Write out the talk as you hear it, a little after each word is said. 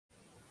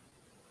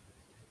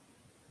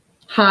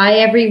Hi,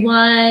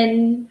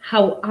 everyone.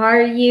 How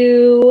are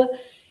you?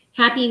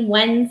 Happy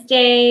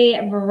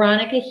Wednesday.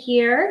 Veronica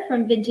here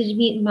from Vintage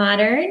Meet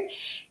Modern.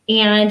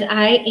 And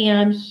I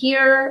am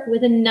here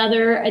with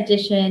another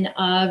edition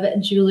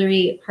of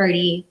Jewelry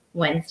Party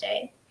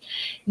Wednesday.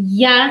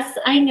 Yes,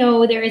 I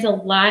know there is a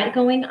lot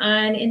going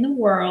on in the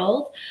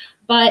world,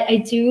 but I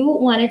do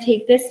want to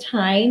take this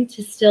time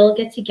to still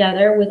get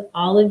together with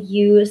all of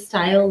you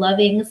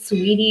style-loving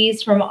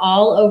sweeties from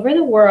all over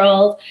the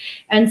world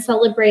and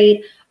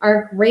celebrate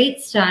our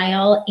great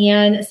style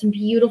and some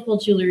beautiful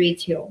jewelry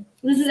too.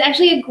 This is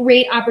actually a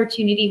great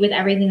opportunity with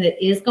everything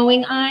that is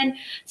going on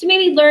to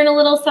maybe learn a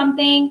little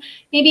something,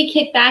 maybe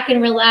kick back and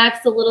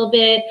relax a little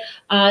bit.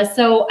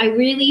 So I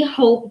really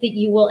hope that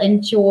you will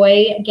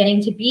enjoy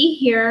getting to be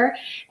here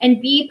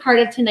and be part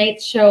of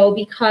tonight's show,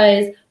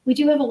 because we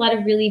do have a lot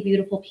of really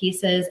beautiful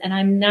pieces, and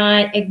I'm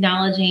not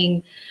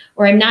acknowledging,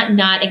 or I'm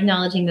not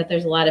acknowledging that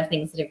there's a lot of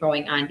things that are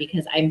going on,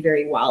 because I'm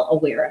very well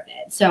aware of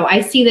it. So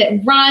I see that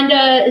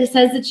Rhonda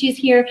says that she's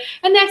here,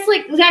 and that's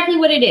like exactly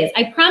what it is.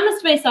 I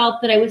promised myself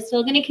that I was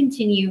still going to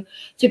continue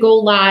to go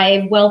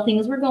live while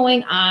things were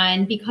going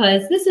on,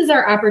 because this is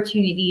our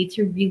opportunity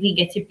to really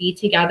get to be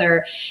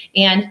together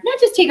and not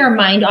just take our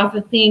mind off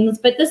of things,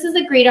 but this is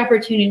a great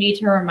opportunity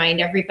to remind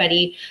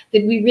everybody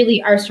that we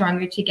really are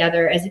stronger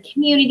together as a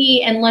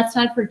community. And let's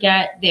not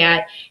forget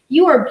that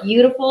you are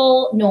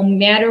beautiful no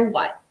matter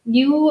what.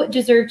 You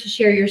deserve to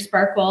share your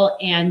sparkle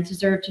and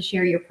deserve to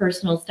share your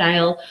personal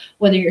style,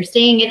 whether you're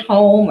staying at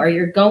home or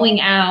you're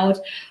going out.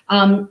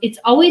 It's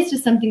always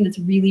just something that's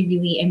really,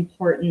 really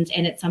important,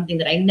 and it's something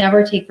that I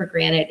never take for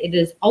granted. It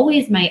is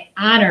always my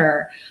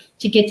honor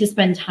to get to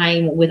spend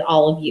time with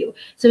all of you.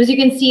 So as you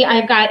can see,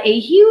 I've got a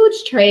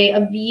huge tray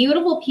of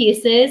beautiful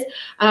pieces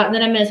that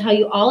I'm going to tell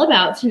you all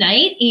about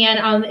tonight.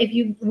 And if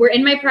you were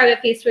in my private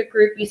Facebook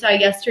group, you saw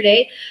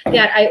yesterday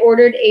that I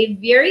ordered a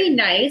very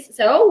nice,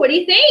 so what do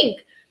you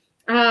think?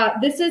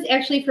 This is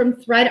actually from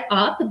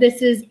ThredUp.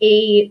 This is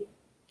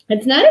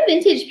it's not a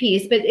vintage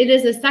piece, but it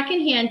is a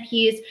secondhand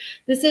piece.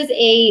 This is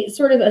a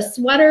sort of a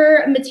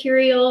sweater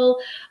material,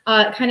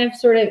 kind of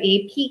sort of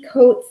a pea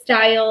coat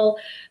style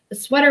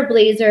sweater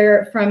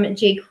blazer from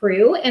J.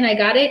 Crew, and I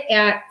got it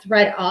at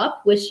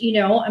ThredUp, which, you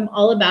know, I'm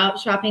all about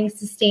shopping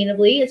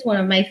sustainably. It's one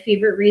of my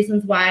favorite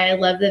reasons why I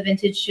love the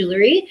vintage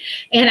jewelry,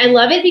 and I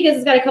love it because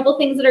it's got a couple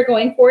things that are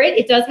going for it.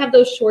 It does have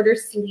those shorter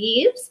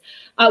sleeves,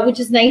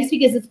 which is nice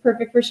because it's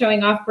perfect for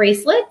showing off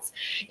bracelets.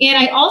 And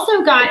I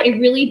also got a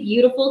really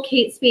beautiful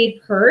Kate Spade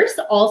purse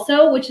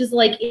also, which is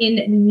like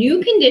in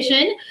new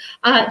condition,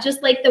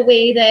 just like the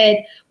way that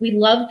we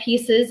love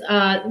pieces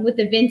with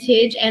the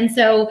vintage. And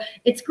so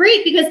it's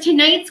great because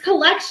tonight's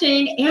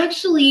collection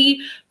actually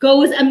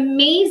goes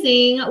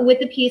amazing with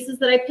the pieces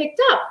that I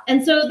picked up.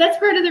 And so that's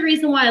part of the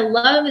reason why I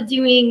love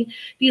doing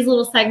these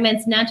little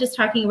segments, not just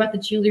talking about the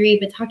jewelry,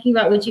 but talking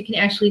about what you can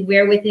actually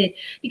wear with it,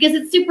 because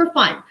it's super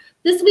fun.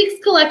 This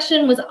week's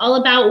collection was all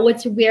about what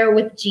to wear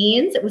with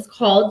jeans. It was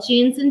called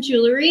Jeans and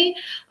Jewelry.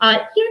 You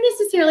don't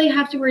necessarily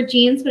have to wear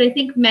jeans, but I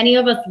think many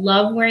of us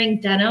love wearing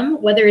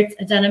denim, whether it's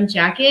a denim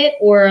jacket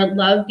or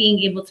love being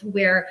able to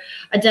wear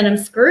a denim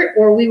skirt,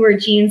 or we wear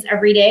jeans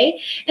every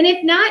day. And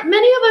if not,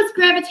 many of us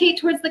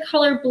gravitate towards the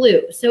color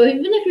blue. So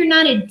even if you're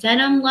not a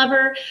denim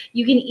lover,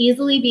 you can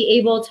easily be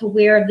able to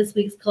wear this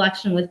week's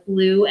collection with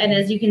blue. And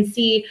as you can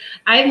see,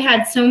 I've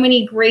had so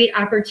many great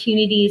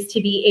opportunities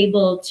to be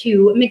able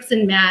to mix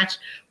and match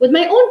with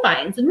my own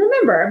finds. And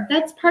remember,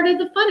 that's part of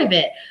the fun of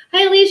it.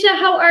 Hi, Alicia,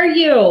 how are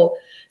you?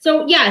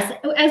 So yes,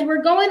 as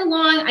we're going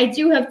along, I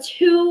do have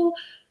two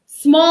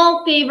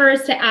small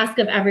favors to ask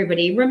of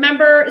everybody.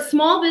 Remember,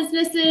 small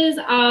businesses,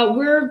 I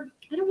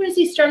don't want to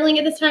say struggling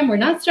at this time. We're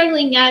not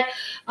struggling yet,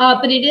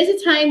 but it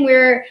is a time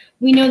where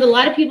we know that a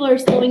lot of people are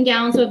slowing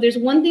down. So if there's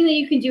one thing that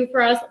you can do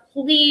for us,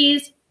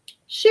 please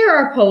share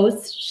our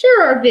posts,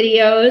 share our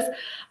videos,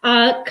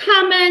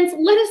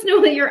 comment, let us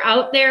know that you're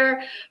out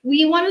there.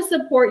 We want to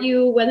support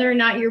you whether or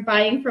not you're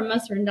buying from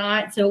us or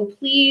not. So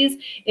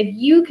please, if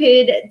you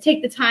could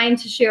take the time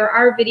to share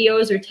our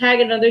videos or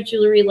tag another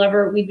jewelry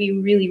lover, we'd be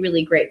really,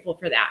 really grateful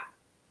for that.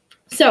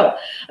 So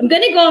I'm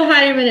going to go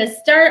ahead, I'm going to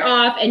start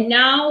off, and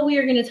now we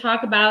are going to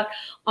talk about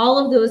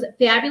all of those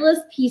fabulous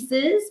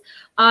pieces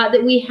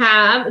that we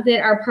have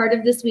that are part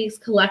of this week's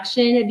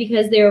collection,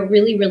 because they're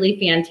really, really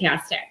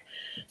fantastic.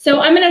 So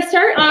I'm going to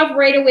start off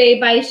right away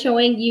by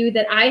showing you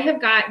that I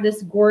have got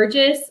this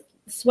gorgeous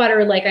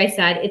sweater. Like I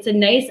said, it's a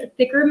nice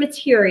thicker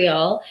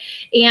material.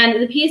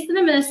 And the piece that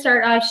I'm going to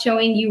start off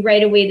showing you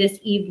right away this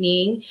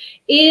evening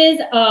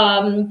is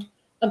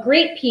a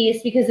great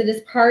piece because it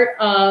is part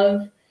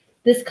of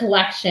this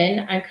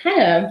collection. I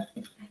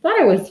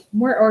thought I was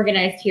more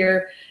organized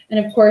here.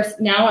 And of course,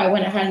 now I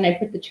went ahead and I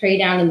put the tray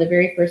down, and the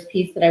very first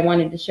piece that I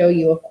wanted to show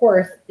you, of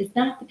course, is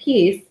not the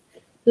piece.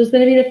 This was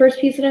going to be the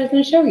first piece that I was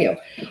going to show you.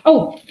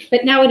 Oh,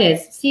 but now it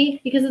is. See,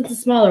 because it's a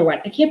smaller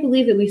one. I can't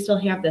believe that we still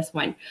have this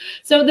one.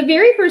 So the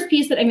very first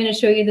piece that I'm going to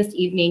show you this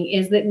evening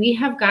is that we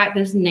have got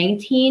this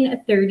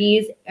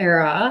 1930s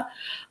era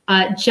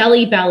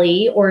Jelly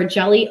Belly or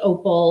Jelly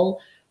Opal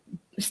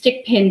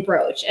stick pin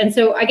brooch. And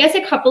so I guess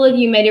a couple of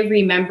you might have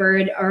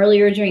remembered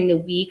earlier during the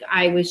week,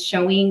 I was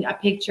showing a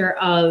picture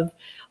of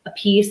a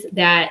piece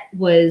that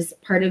was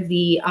part of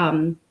the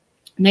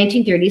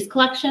 1930s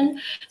collection.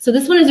 So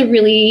this one is a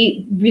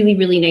really, really,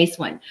 really nice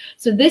one.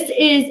 So this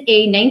is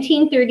a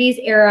 1930s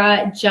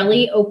era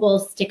jelly opal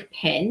stick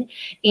pin,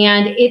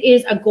 and it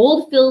is a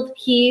gold filled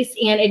piece,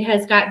 and it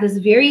has got this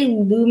very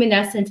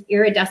luminescent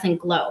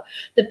iridescent glow.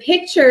 The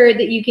picture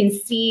that you can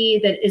see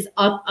that is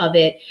up of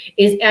it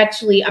is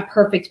actually a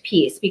perfect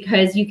piece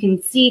because you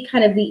can see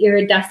kind of the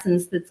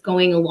iridescence that's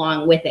going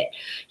along with it.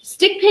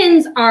 Stick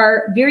pins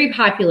are very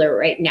popular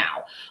right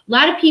now. A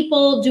lot of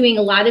people doing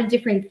a lot of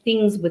different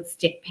things with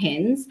stick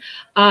pins.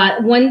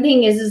 One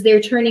thing is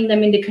they're turning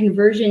them into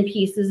conversion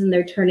pieces and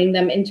they're turning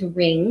them into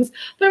rings.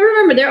 But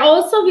remember, they're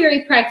also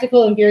very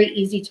practical and very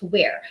easy to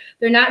wear.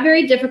 They're not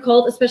very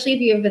difficult, especially if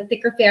you have a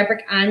thicker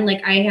fabric on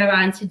like I have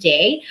on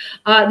today.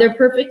 They're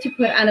perfect to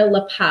put on a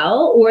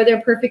lapel, or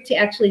they're perfect to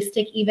actually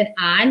stick even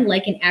on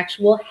like an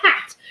actual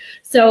hat.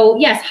 So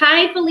yes,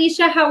 hi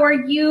Felicia, how are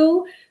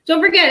you? Don't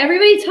forget,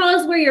 everybody tell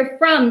us where you're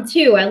from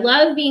too. I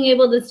love being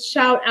able to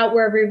shout out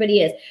where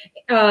everybody is.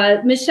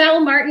 Michelle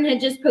Martin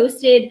had just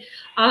posted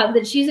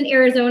that she's in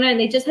Arizona and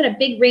they just had a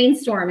big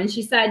rainstorm. And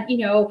she said, you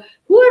know,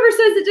 whoever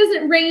says it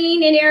doesn't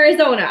rain in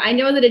Arizona, I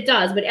know that it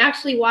does, but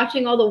actually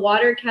watching all the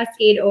water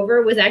cascade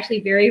over was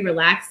actually very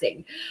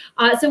relaxing.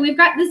 So we've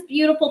got this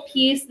beautiful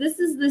piece. This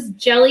is this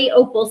jelly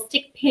opal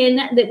stick pin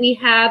that we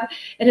have.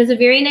 It has a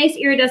very nice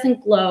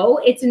iridescent glow.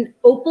 It's an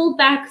opal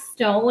back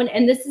stone,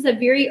 and this is a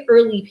very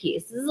early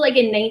piece. This is like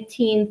in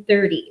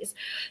 1930s.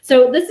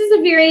 So this is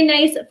a very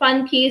nice,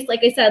 fun piece.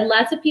 Like I said,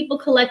 lots of people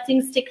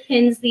collecting stick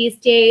pins these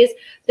days.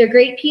 They're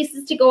great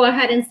pieces to go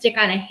ahead and stick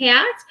on a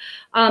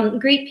hat.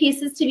 Great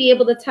pieces to be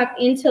able to tuck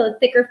into a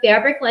thicker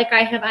fabric like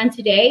I have on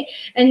today.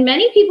 And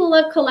many people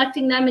love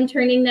collecting them and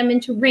turning them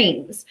into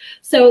rings.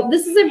 So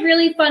this is a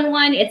really fun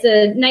one. It's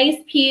a nice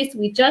piece.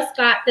 We just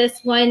got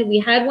this one. We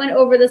had one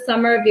over the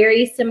summer,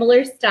 very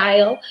similar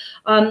style.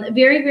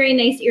 Very, very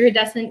nice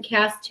iridescent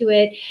cast to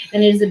it.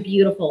 And it is a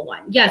beautiful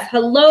one. Yes,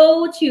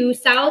 hello to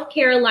South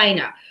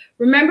Carolina.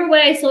 Remember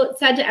what I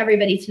said to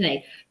everybody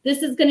tonight.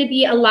 This is going to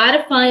be a lot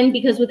of fun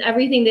because with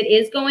everything that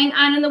is going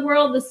on in the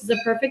world, this is a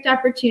perfect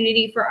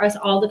opportunity for us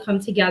all to come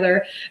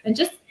together and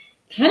just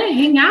kind of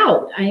hang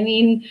out. I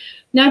mean,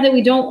 not that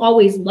we don't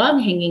always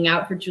love hanging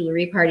out for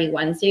Jewelry Party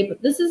Wednesday,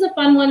 but this is a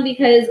fun one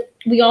because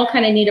we all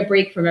kind of need a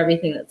break from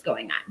everything that's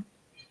going on.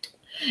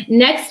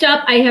 Next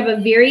up, I have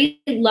a very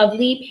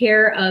lovely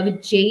pair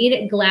of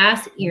jade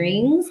glass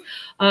earrings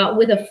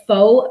with a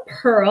faux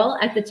pearl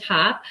at the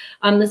top.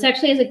 This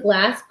actually has a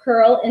glass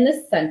pearl in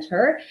the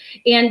center,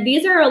 and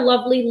these are a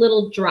lovely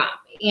little drop.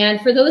 And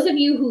for those of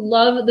you who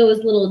love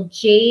those little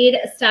jade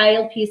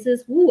style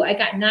pieces, woo, I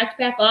got knocked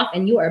back off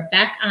and you are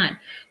back on.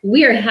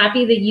 We are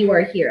happy that you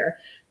are here.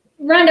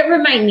 Rhonda,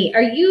 remind me,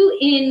 are you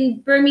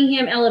in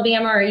Birmingham,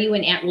 Alabama, or are you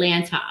in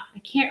Atlanta? I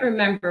can't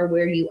remember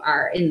where you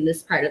are in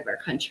this part of our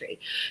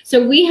country.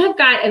 So we have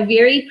got a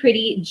very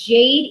pretty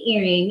jade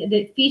earring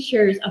that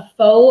features a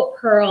faux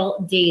pearl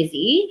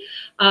daisy,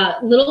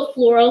 little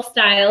floral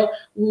style.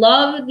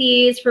 Love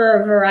these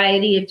for a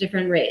variety of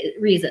different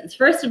reasons.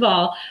 First of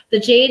all, the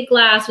jade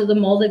glass or the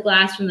molded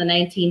glass from the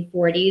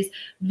 1940s,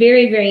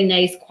 very, very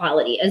nice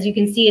quality. As you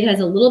can see, it has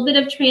a little bit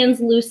of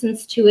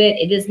translucence to it.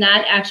 It is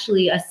not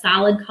actually a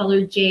solid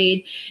colored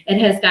jade. It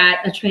has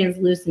got a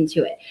translucent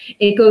to it.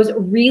 It goes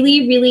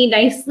really, really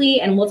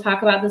nicely, and we'll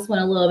talk about this one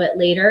a little bit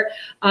later,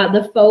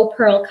 the faux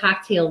pearl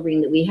cocktail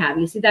ring that we have.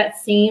 You see that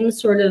same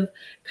sort of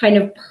kind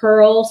of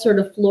pearl sort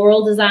of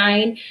floral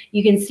design.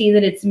 You can see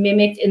that it's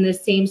mimicked in the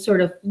same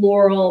sort of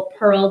floral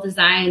pearl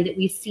design that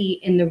we see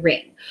in the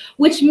ring,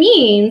 which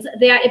means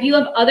that if you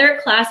have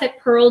other classic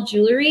pearl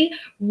jewelry,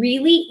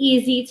 really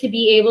easy to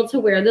be able to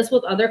wear this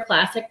with other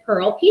classic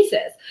pearl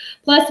pieces.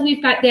 Plus,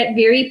 we've got that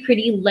very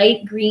pretty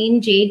light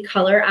green jade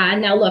color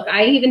on. Now look,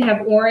 I even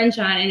have orange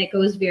on, and it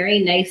goes very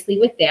nicely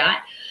with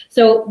that.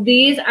 So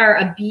these are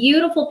a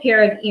beautiful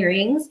pair of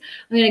earrings.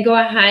 I'm going to go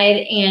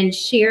ahead and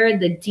share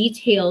the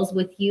details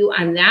with you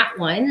on that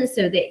one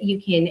so that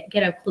you can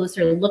get a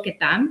closer look at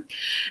them.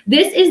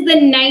 This is the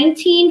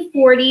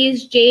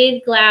 1940s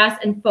jade glass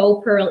and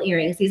faux pearl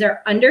earrings. These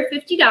are under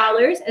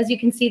 $50. As you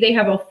can see, they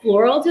have a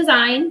floral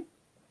design,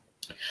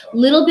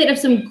 little bit of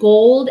some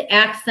gold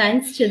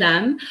accents to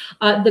them.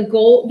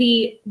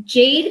 The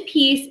jade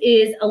piece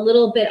is a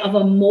little bit of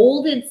a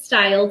molded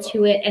style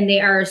to it, and they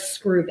are a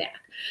screw back.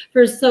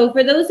 So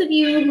for those of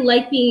you who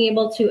like being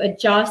able to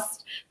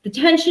adjust the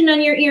tension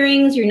on your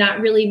earrings, you're not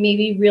really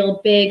maybe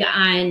real big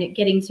on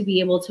getting to be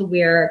able to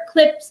wear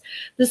clips,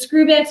 the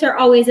screwbacks are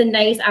always a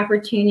nice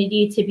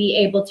opportunity to be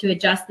able to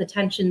adjust the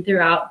tension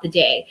throughout the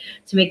day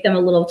to make them a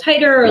little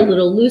tighter or a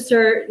little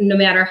looser, no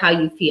matter how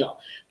you feel.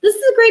 This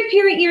is a great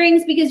pair of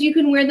earrings because you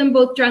can wear them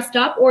both dressed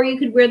up or you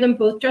could wear them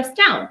both dressed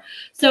down.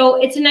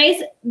 So it's a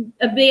nice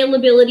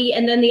availability.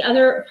 And then the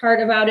other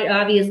part about it,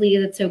 obviously,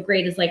 that's so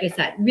great is, like I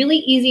said, really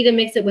easy to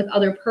mix it with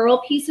other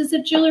pearl pieces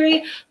of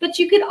jewelry, but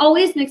you could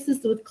always mix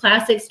this with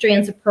classic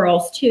strands of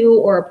pearls too,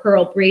 or a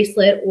pearl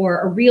bracelet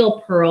or a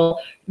real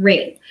pearl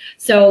ring.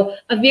 So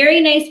a very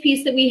nice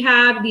piece that we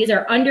have. These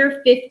are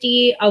under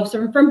 50. Oh,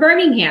 so from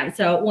Birmingham.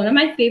 So one of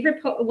my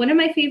favorite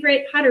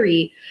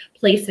pottery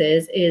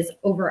places is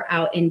over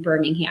out in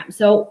Birmingham.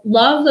 So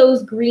love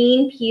those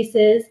green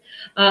pieces.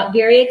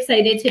 Very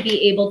excited to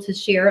be able to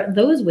share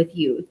those with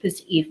you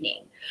this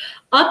evening.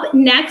 Up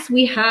next,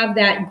 we have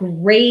that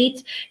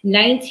great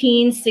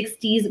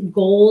 1960s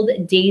gold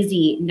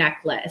daisy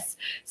necklace.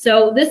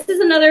 So this is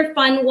another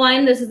fun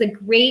one. This is a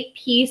great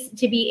piece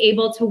to be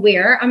able to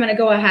wear. I'm going to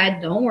go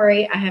ahead. Don't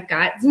worry, I have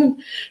got some.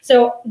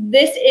 So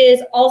this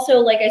is also,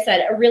 like I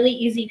said, a really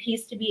easy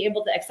piece to be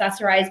able to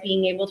accessorize,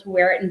 being able to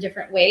wear it in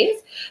different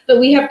ways. But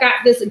we have got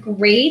this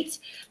great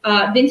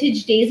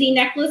vintage daisy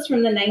necklace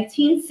from the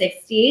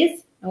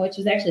 1960s. Which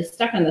is actually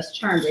stuck on this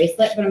charm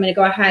bracelet, but I'm going to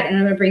go ahead and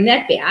I'm going to bring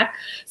that back.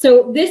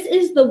 So this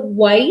is the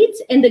white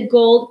and the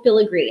gold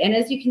filigree. And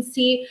as you can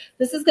see,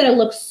 this is going to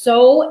look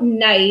so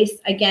nice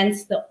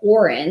against the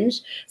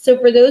orange. So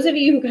for those of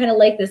you who kind of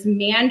like this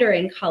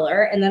mandarin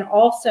color, and then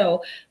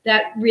also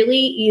that really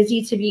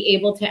easy to be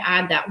able to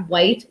add that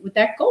white with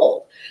that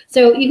gold.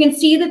 So you can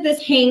see that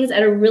this hangs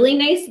at a really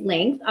nice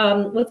length.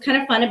 What's kind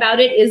of fun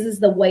about it is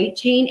the white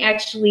chain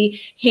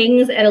actually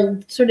hangs at a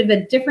sort of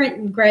a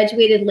different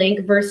graduated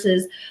length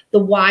versus the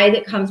Y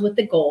that comes with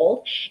the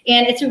gold.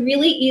 And it's a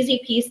really easy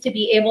piece to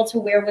be able to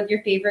wear with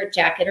your favorite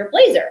jacket or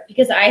blazer.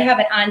 Because I have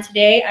it on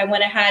today, I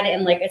went ahead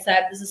and, like I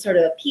said, this is sort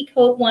of a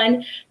peacoat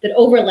one that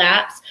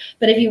overlaps.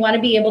 But if you want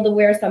to be able to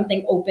wear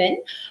something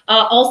open.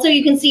 Also,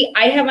 you can see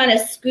I have on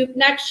a scoop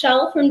neck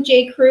shell from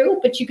J. Crew,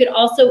 but you could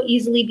also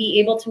easily be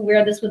able to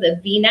wear this with a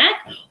V-neck.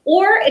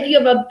 Or if you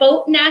have a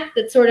boat neck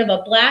that's sort of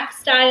a black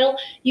style,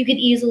 you could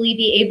easily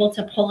be able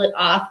to pull it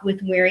off with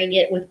wearing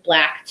it with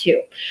black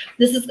too.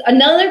 This is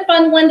another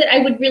fun one that I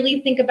would really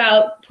think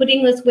about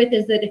putting this with,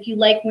 is that if you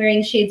like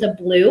wearing shades of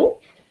blue,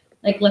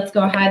 like let's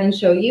go ahead and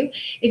show you.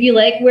 If you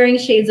like wearing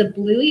shades of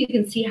blue, you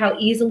can see how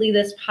easily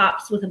this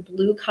pops with a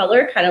blue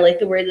color, kind of like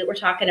the word that we're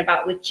talking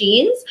about with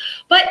jeans.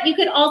 But you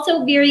could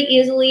also very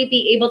easily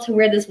be able to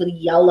wear this with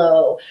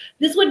yellow.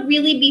 This would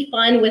really be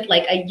fun with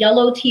like a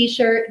yellow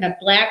t-shirt and a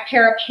black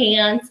pair of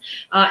pants,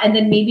 and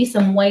then maybe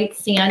some white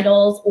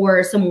sandals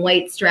or some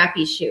white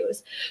strappy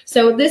shoes.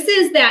 So this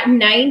is that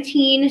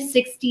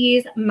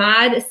 1960s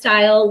mod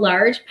style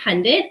large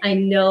pendant. I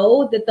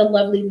know that the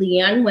lovely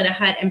Leanne went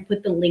ahead and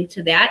put the link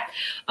to that.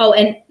 Oh,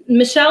 and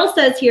Michelle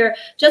says here,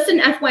 just an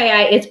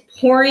FYI, it's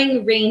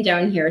pouring rain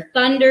down here.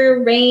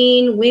 Thunder,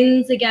 rain,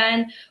 winds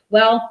again.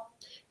 Well,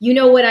 you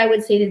know what I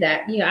would say to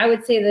that? You know, I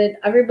would say that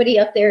everybody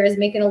up there is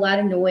making a lot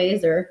of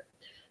noise, or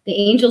the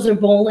angels are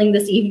bowling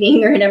this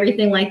evening, or and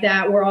everything like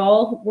that. We're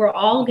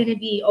all going to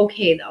be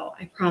okay, though.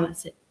 I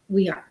promise it.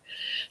 We are.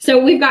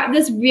 So we've got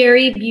this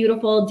very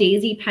beautiful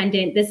daisy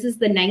pendant. This is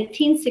the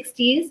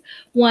 1960s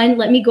one.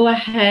 Let me go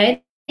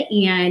ahead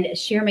and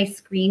share my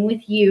screen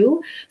with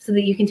you so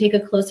that you can take a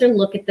closer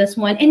look at this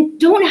one. And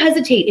don't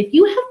hesitate. If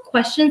you have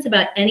questions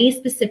about any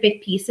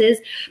specific pieces,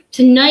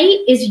 tonight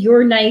is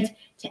your night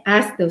to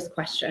ask those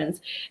questions.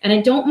 And I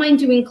don't mind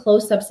doing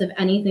close-ups of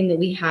anything that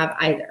we have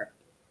either.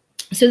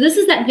 So this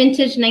is that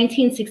vintage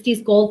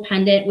 1960s gold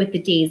pendant with the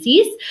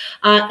daisies.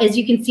 As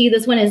you can see,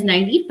 this one is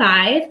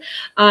 95.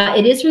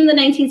 It is from the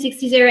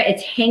 1960s era.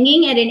 It's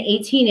hanging at an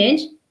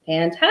 18-inch.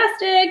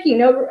 Fantastic. You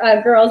know,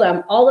 girls,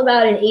 I'm all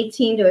about an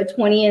 18 to a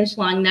 20-inch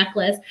long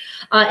necklace.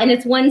 And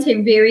it's one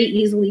to very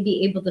easily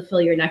be able to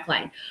fill your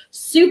neckline.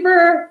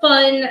 Super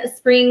fun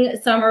spring,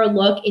 summer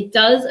look. It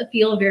does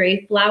feel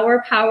very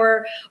flower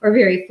power or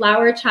very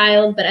flower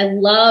child, but I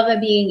love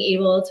being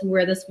able to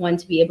wear this one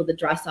to be able to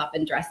dress up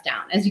and dress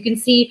down. As you can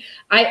see,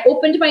 I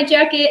opened my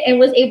jacket and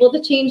was able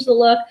to change the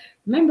look.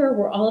 Remember,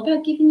 we're all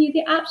about giving you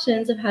the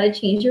options of how to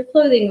change your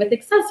clothing with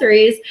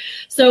accessories.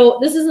 So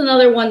this is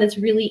another one that's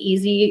really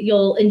easy.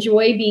 You'll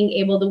enjoy being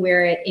able to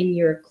wear it in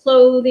your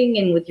clothing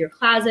and with your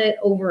closet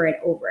over and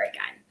over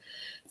again.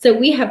 So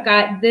we have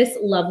got this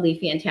lovely,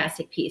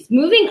 fantastic piece.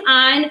 Moving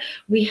on,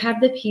 we have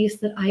the piece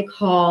that I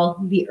call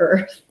the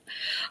Earth.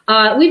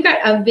 We've got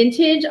a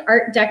vintage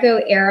Art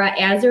Deco era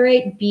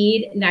azurite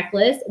bead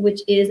necklace, which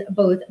is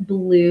both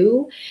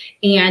blue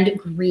and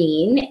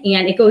green,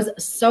 and it goes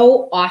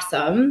so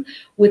awesome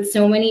with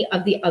so many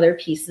of the other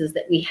pieces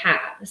that we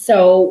have.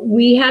 So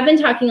we have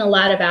been talking a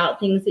lot about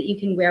things that you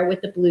can wear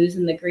with the blues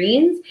and the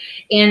greens,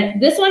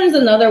 and this one is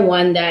another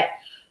one that,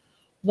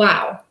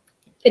 wow,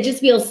 it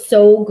just feels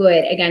so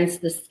good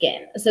against the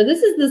skin. So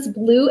this is this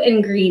blue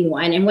and green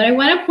one. And what I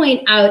want to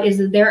point out is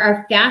that there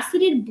are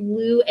faceted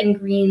blue and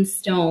green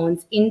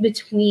stones in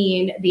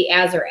between the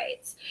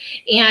azurites.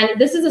 And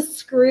this is a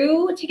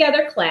screw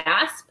together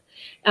clasp.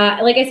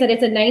 Like I said,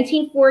 it's a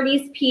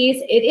 1940s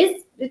piece.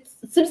 It's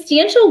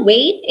substantial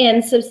weight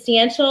and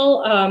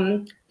substantial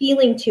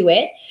feeling to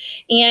it.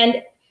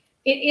 And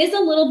It is a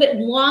little bit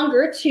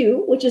longer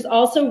too, which is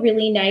also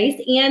really nice.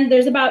 And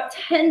there's about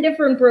 10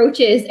 different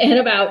brooches and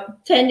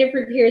about 10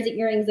 different pairs of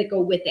earrings that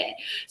go with it.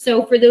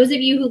 So for those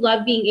of you who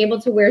love being able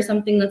to wear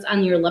something that's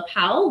on your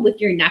lapel with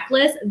your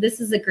necklace,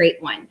 this is a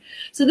great one.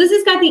 So this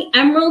has got the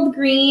emerald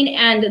green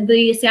and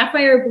the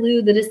sapphire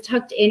blue that is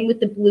tucked in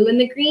with the blue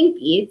and the green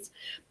beads.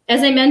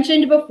 As I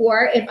mentioned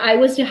before, if I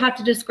was to have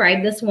to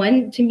describe this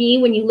one, to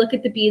me, when you look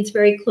at the beads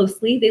very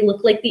closely, they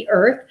look like the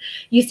earth.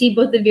 You see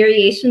both the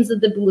variations of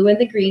the blue and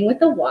the green with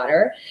the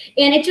water,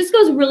 and it just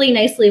goes really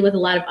nicely with a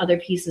lot of other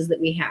pieces that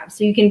we have.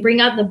 So you can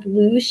bring out the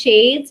blue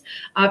shades,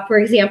 for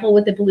example,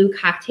 with the blue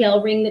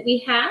cocktail ring that we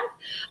have,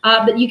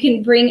 but you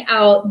can bring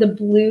out the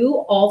blue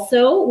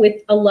also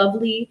with a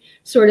lovely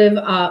sort of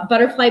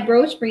butterfly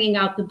brooch, bringing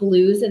out the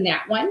blues in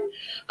that one.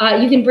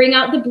 You can bring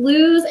out the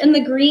blues and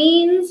the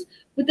greens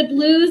with the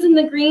blues and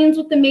the greens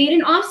with the Made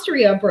in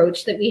Austria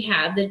brooch that we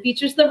have that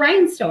features the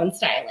rhinestone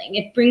styling.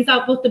 It brings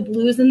out both the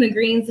blues and the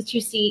greens that you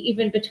see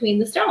even between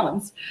the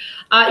stones.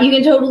 You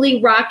can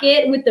totally rock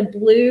it with the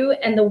blue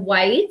and the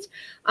white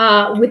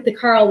with the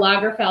Karl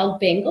Lagerfeld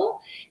bangle.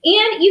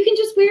 And you can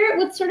just wear it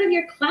with sort of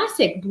your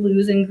classic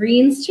blues and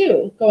greens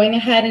too, going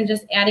ahead and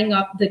just adding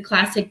up the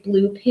classic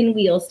blue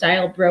pinwheel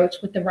style brooch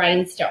with the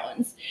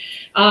rhinestones.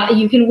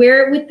 You can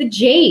wear it with the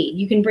jade.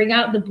 You can bring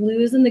out the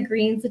blues and the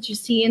greens that you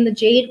see in the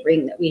jade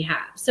ring that we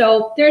have.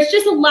 So there's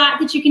just a lot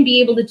that you can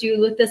be able to do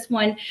with this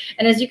one.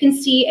 And as you can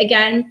see,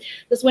 again,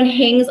 this one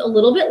hangs a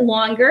little bit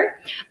longer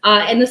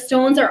and the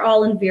stones are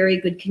all in very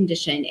good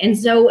condition. And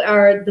so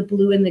are the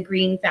blue and the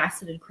green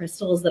faceted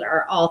crystals that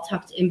are all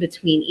tucked in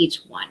between each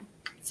one.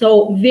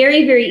 So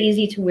very, very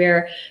easy to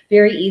wear,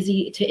 very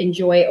easy to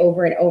enjoy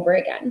over and over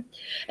again.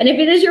 And if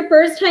it is your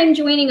first time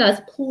joining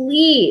us,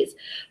 please,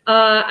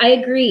 I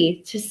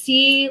agree, to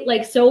see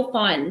like so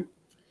fun.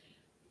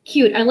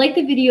 Cute. I like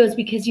the videos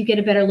because you get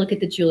a better look at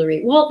the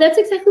jewelry. Well, that's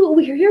exactly what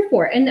we're here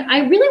for. And I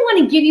really want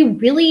to give you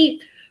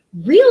really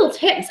real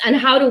tips on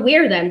how to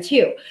wear them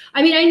too.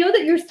 I mean, I know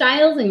that your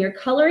styles and your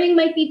coloring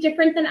might be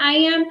different than I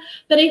am,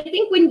 but I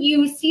think when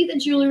you see the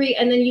jewelry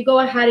and then you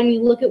go ahead and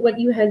you look at what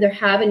you either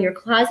have in your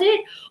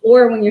closet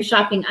or when you're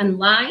shopping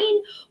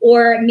online,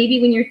 or maybe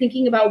when you're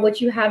thinking about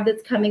what you have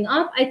that's coming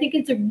up, I think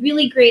it's a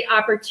really great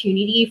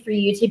opportunity for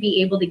you to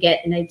be able to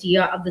get an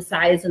idea of the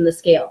size and the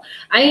scale.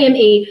 I am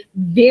a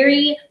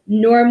very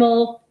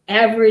normal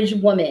average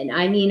woman.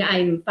 I mean,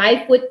 I'm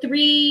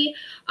 5'3".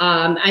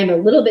 I'm a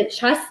little bit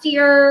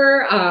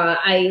chustier.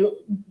 I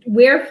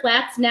wear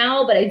flats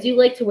now, but I do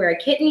like to wear a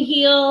kitten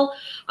heel.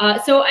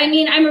 So, I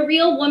mean, I'm a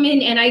real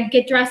woman and I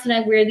get dressed and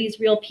I wear these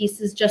real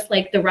pieces just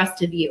like the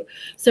rest of you.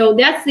 So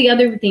that's the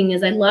other thing,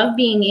 is I love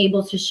being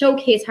able to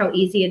showcase how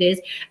easy it is.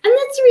 And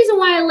that's the reason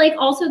why I like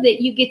also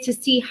that you get to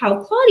see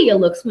how Claudia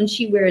looks when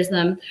she wears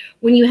them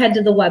when you head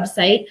to the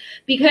website,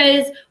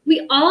 because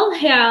we all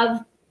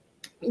have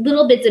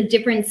little bits of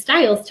different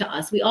styles to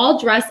us. We all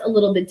dress a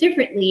little bit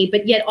differently,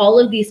 but yet all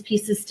of these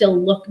pieces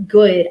still look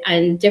good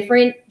on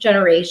different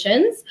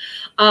generations.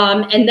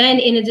 And then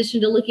in addition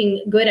to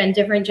looking good on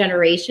different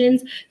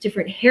generations,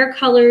 different hair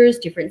colors,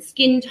 different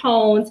skin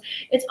tones,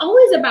 it's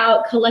always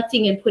about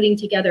collecting and putting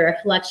together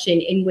a collection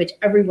in which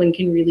everyone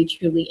can really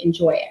truly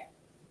enjoy it.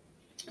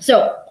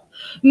 So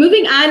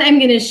moving on, I'm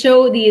going to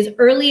show these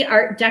early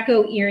Art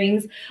Deco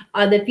earrings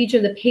that feature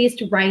the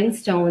paste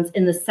rhinestones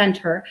in the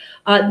center.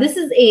 This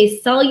is a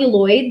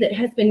celluloid that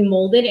has been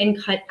molded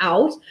and cut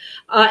out.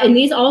 And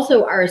these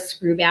also are a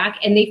screwback,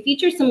 and they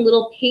feature some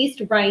little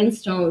paste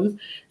rhinestones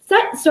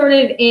set sort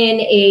of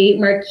in a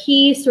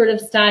marquee sort of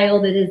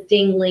style that is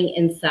dangling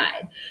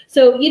inside.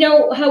 So, you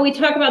know how we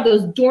talk about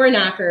those door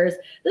knockers?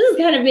 This is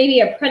kind of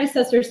maybe a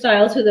predecessor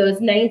style to those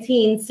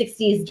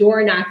 1960s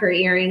door knocker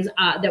earrings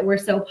that were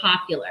so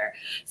popular.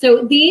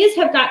 So these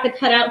have got the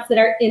cutouts that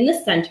are in the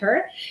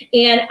center.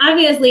 And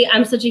obviously,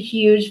 I'm such a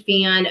huge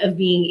fan of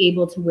being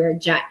able to wear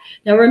jet.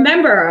 Now,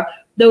 remember,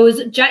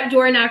 those jet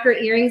door knocker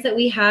earrings that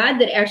we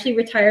had that actually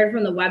retired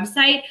from the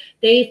website,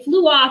 they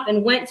flew off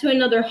and went to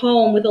another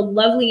home with a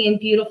lovely and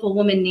beautiful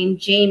woman named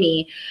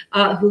Jamie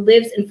who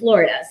lives in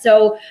Florida.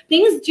 So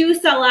things do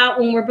sell out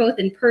when we're both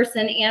in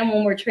person and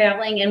when we're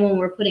traveling and when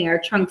we're putting our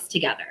trunks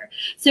together.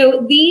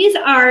 So these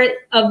are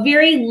a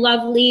very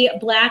lovely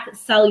black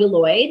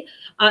celluloid.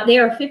 They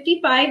are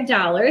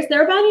 $55.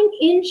 They're about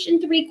 1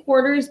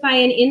 3/4 inches by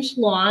 1 inch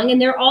long,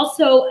 and they're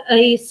also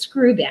a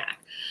screwback.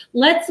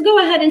 Let's go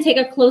ahead and take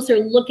a closer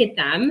look at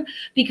them,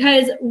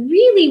 because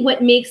really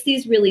what makes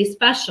these really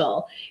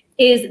special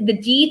is the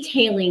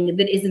detailing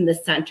that is in the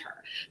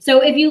center.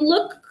 So if you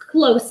look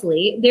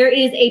closely, there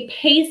is a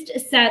paste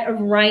set of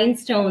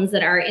rhinestones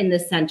that are in the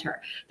center.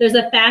 There's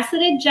a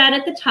faceted jet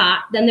at the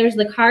top, then there's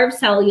the carved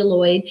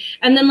celluloid,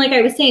 and then, like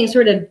I was saying,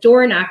 sort of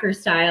door knocker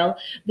style,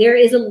 there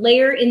is a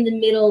layer in the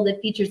middle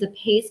that features a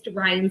paste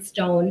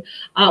rhinestone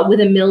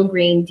with a mill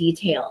grain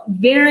detail.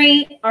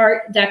 Very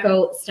Art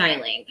Deco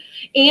styling.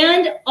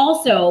 And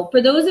also,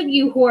 for those of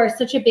you who are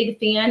such a big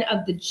fan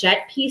of the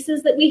jet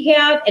pieces that we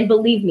have, and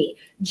believe me,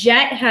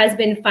 jet has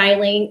been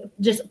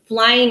just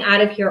flying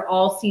out of here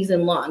all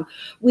season long. long.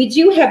 We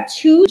do have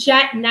 2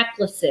 jet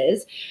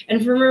necklaces.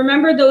 And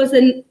remember those,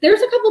 and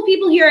there's a couple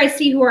people here I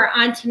see who are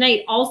on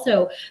tonight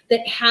also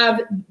that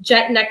have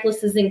jet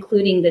necklaces,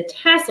 including the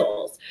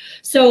tassels.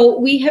 So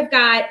we have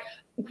got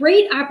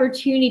great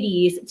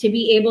opportunities to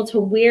be able to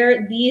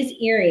wear these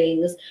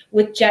earrings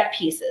with jet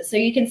pieces. So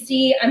you can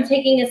see I'm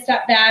taking a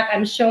step back.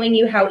 I'm showing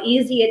you how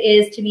easy it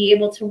is to be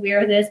able to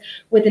wear this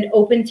with an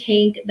open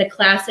tank, the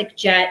classic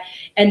jet,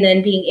 and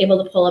then being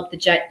able to pull up the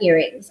jet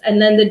earrings.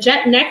 And then the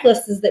jet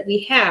necklaces that we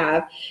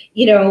have,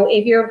 you know,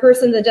 if you're a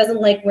person that doesn't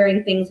like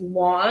wearing things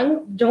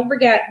long, don't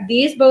forget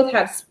these both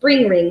have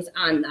spring rings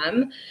on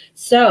them.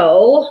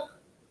 So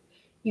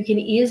you can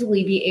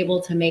easily be able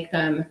to make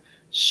them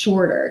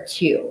shorter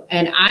too.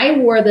 And I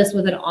wore this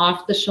with an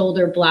off the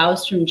shoulder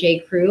blouse from J.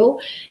 Crew.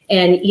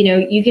 And you know,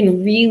 you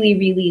can really,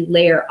 really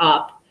layer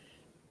up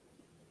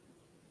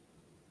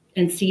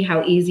and see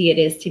how easy it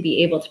is to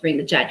be able to bring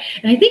the jet.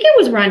 And I think it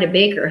was Rhonda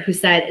Baker who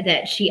said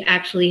that she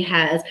actually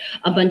has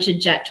a bunch of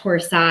jet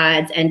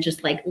torsades and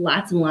just like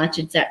lots and lots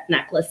of jet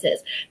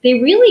necklaces. They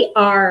really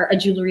are a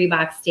jewelry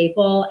box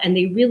staple, and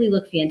they really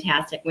look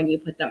fantastic when you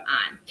put them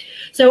on.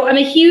 So I'm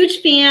a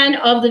huge fan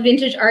of the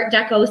vintage Art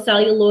Deco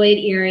celluloid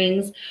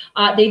earrings.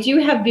 They do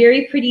have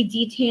very pretty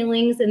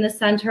detailings in the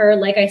center.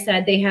 Like I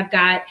said, they have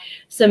got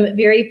some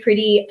very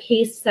pretty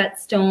paste set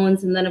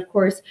stones, and then of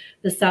course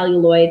the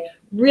celluloid.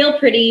 Real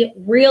pretty,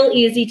 real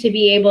easy to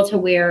be able to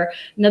wear.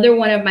 Another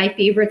one of my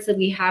favorites that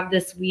we have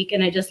this week,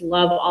 and I just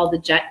love all the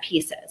jet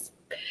pieces.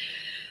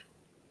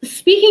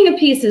 Speaking of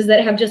pieces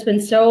that have just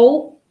been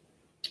so,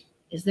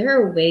 is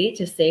there a way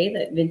to say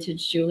that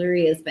vintage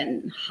jewelry has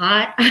been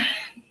hot?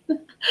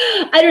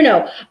 I don't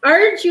know.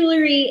 Our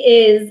jewelry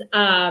is,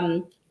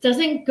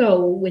 doesn't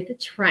go with the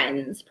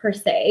trends per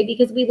se,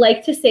 because we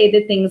like to say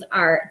that things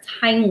are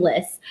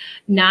timeless,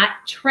 not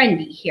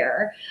trendy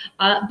here.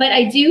 But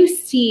I do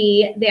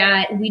see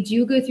that we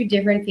do go through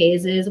different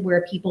phases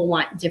where people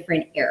want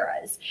different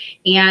eras.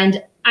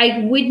 And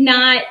I would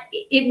not,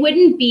 it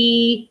wouldn't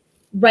be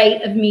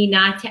right of me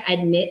not to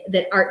admit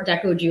that Art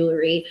Deco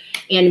jewelry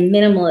and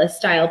minimalist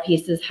style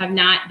pieces have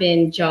not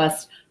been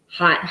just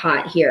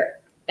hot here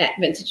at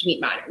Vintage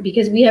Meet Modern,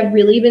 because we have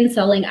really been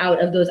selling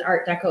out of those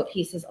Art Deco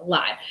pieces a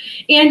lot.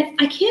 And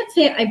I can't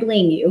say I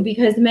blame you,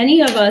 because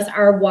many of us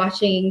are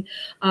watching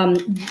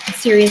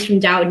series from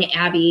Downton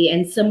Abbey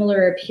and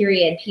similar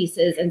period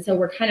pieces. And so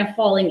we're kind of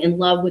falling in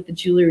love with the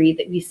jewelry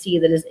that we see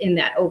that is in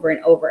that over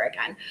and over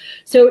again.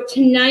 So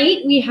tonight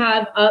we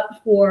have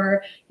up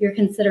for your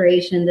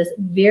consideration this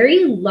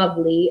very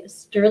lovely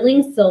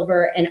sterling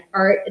silver and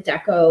Art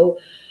Deco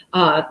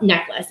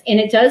necklace,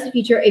 and it does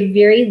feature a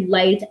very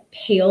light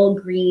pale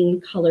green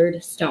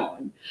colored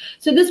stone.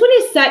 So this one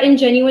is set in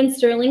genuine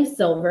sterling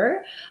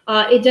silver.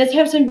 It does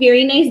have some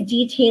very nice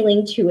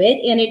detailing to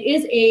it, and it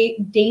is a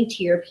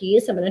daintier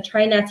piece. I'm going to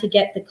try not to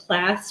get the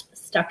clasp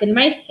stuck in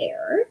my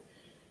hair.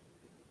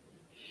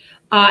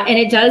 And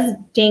it does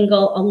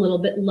dangle a little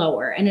bit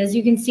lower. And as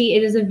you can see,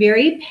 it is a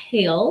very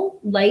pale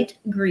light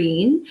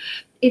green.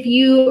 If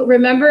you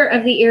remember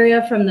of the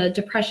area from the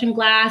depression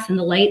glass and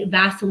the light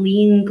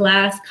Vaseline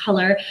glass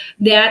color,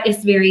 that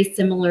is very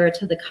similar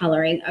to the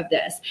coloring of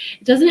this.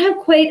 It doesn't have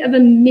quite of a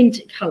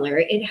mint color.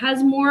 It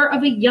has more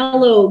of a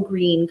yellow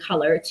green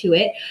color to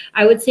it.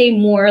 I would say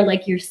more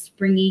like your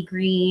springy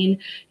green,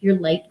 your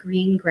light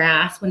green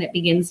grass when it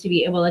begins to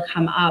be able to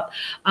come up.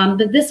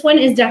 But this one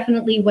is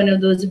definitely one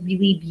of those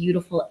really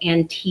beautiful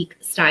antique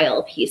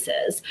style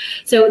pieces.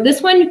 So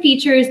this one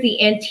features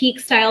the antique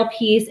style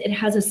piece. It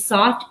has a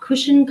soft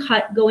cushion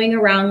cut going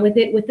around with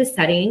it with the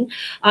setting.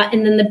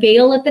 And then the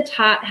bail at the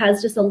top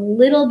has just a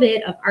little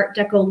bit of Art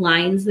Deco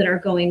lines that are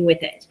going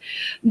with it.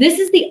 This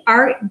is the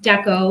Art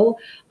Deco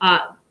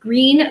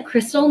green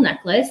crystal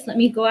necklace. Let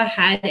me go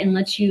ahead and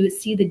let you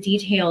see the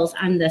details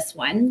on this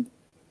one.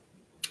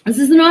 This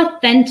is an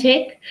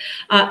authentic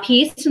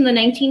piece from the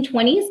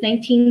 1920s,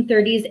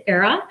 1930s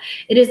era.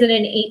 It is at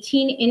an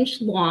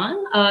 18-inch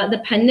long.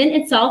 The pendant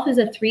itself is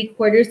a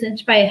 3/4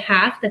 inch by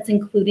 1/2. That's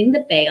including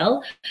the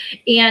bail.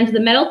 And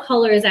the metal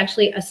color is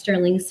actually a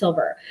sterling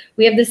silver.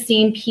 We have the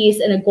same piece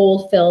in a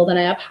gold filled, and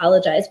I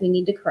apologize, we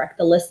need to correct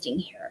the listing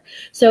here.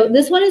 So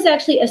this one is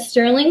actually a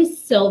sterling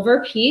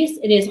silver piece.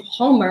 It is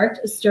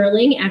hallmarked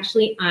sterling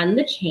actually on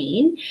the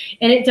chain,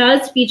 and it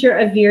does feature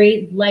a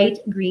very light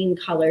green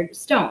colored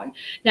stone.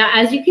 Now,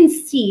 as you can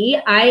see,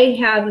 I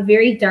have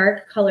very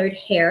dark colored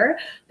hair,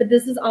 but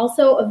this is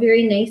also a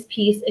very nice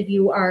piece if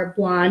you are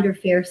blonde or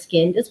fair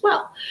skinned as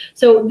well.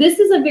 So this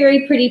is a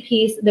very pretty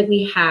piece that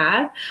we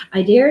have.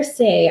 I dare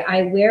say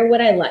I wear what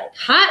I like,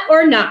 hot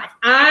or not.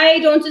 I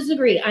don't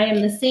disagree. I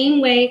am the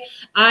same way.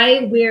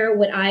 I wear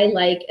what I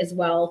like as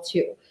well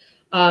too.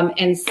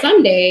 And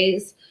some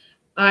days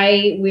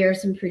I wear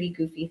some pretty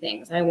goofy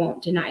things. I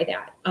won't deny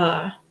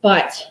that.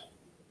 But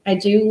I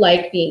do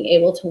like being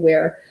able to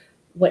wear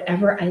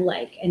whatever I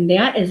like. And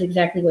that is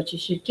exactly what you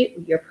should do.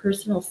 Your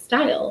personal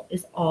style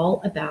is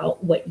all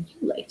about what you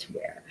like to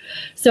wear.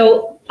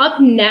 So Up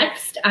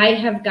next, I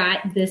have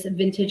got this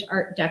vintage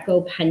Art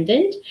Deco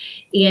pendant,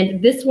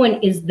 and this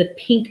one is the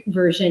pink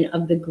version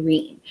of the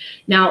green.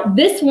 Now,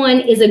 this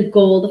one is a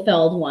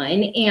gold-filled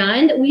one,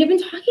 and we have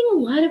been talking a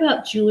lot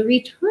about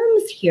jewelry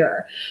terms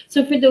here.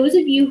 So for those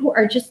of you who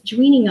are just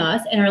joining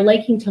us and are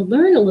liking to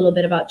learn a little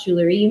bit about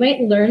jewelry, you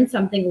might learn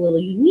something a little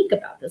unique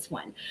about this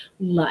one.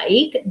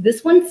 Like,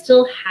 this one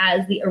still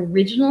has the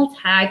original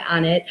tag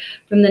on it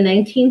from the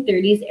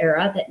 1930s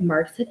era that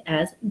marks it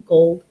as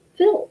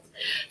gold-filled.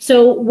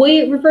 So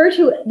we refer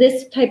to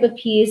this type of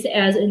piece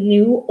as a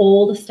new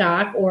old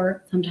stock,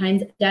 or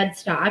sometimes dead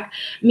stock,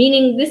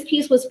 meaning this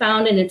piece was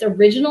found in its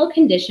original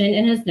condition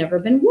and has never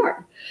been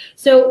worn.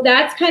 So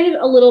that's kind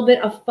of a little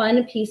bit of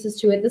fun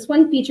pieces to it. This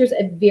one features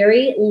a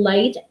very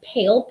light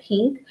pale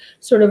pink,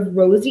 sort of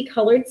rosy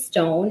colored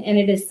stone, and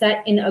it is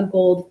set in a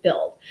gold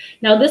filled.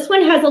 Now this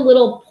one has a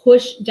little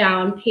push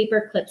down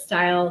paper clip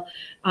style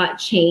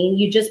chain.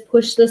 You just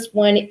push this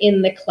one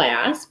in the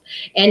clasp.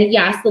 And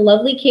yes, the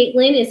lovely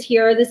Caitlin is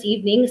here this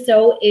evening.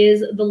 So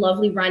is the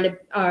lovely Rhonda,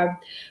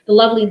 the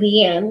lovely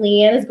Leanne.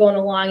 Leanne is going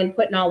along and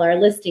putting all our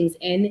listings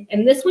in.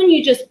 And this one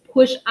you just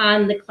push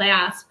on the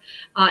clasp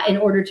in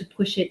order to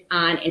push it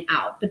on and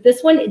out. But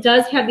this one, it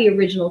does have the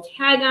original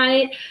tag on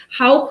it.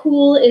 How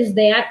cool is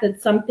that,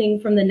 that something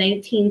from the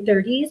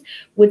 1930s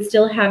would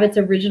still have its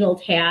original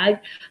tag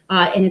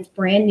and it's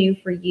brand new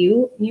for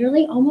you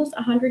nearly almost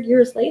 100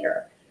 years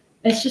later.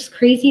 It's just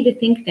crazy to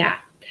think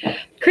that.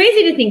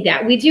 Crazy to think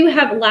that. We do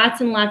have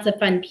lots and lots of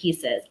fun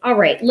pieces. All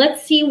right,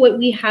 let's see what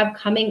we have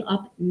coming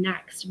up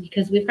next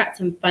because we've got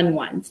some fun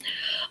ones.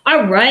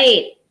 All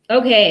right,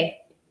 okay.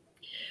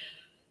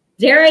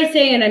 Dare I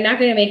say, and I'm not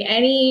going to make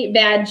any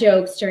bad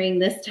jokes during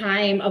this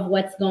time of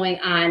what's going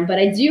on, but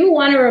I do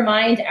want to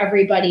remind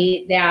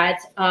everybody that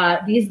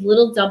these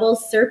little double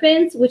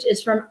serpents, which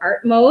is from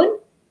Art Mode.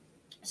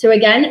 So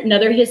again,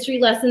 another history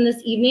lesson this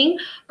evening.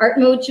 Art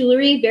Mode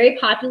jewelry, very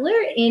popular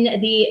in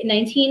the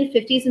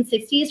 1950s and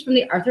 60s from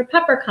the Arthur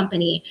Pepper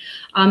Company.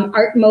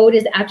 Art Mode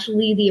is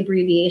actually the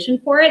abbreviation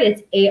for it.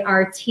 It's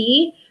ART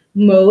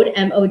Mode,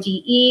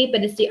 M-O-D-E,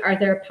 but it's the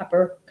Arthur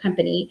Pepper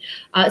Company.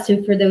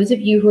 So for those of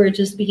you who are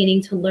just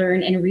beginning to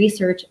learn and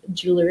research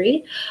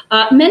jewelry,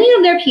 many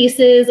of their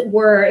pieces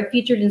were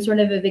featured in sort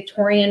of a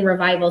Victorian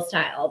revival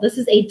style. This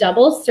is a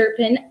double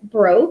serpent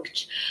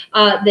brooch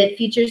that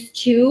features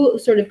two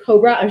sort of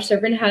cobra or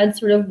serpent heads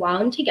sort of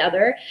wound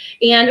together.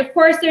 And of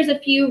course, there's a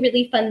few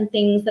really fun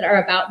things that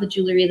are about the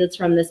jewelry that's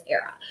from this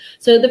era.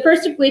 So the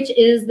first of which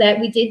is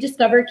that we did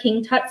discover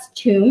King Tut's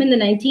tomb in the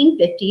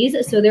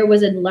 1950s. So there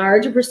was a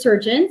large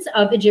resurgence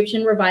of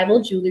Egyptian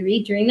revival jewelry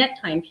during that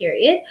time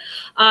period.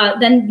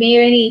 Then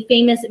many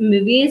famous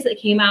movies that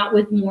came out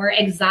with more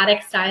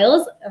exotic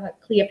styles,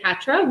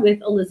 Cleopatra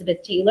with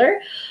Elizabeth Taylor.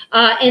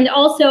 And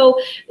also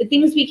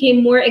things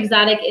became more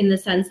exotic in the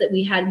sense that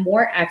we had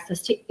more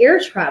access to air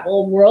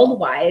travel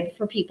worldwide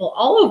for people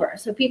all over.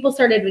 So people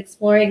started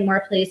exploring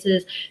more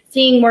places,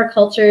 seeing more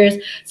cultures.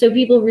 So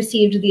people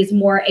received these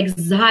more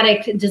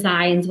exotic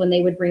designs when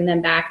they would bring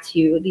them back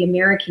to the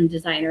American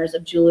designers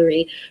of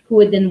jewelry, who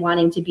would then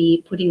wanting to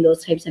be putting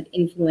those types of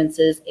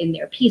influences in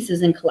their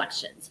pieces and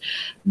collections.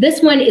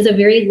 This one is a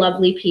very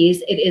lovely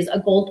piece. It is a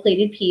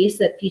gold-plated piece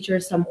that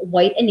features some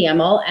white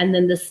enamel, and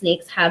then the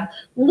snakes have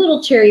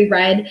little cherry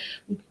red,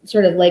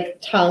 sort of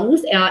like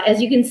tongues.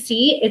 As you can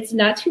see, it's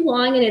not too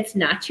long and it's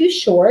not too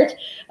short.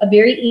 A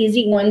very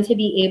easy one to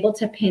be able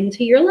to pin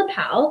to your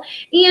lapel.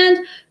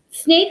 And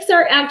snakes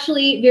are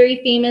actually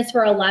very famous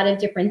for a lot of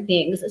different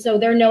things. So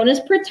they're known as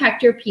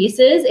protector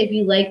pieces if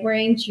you like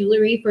wearing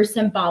jewelry for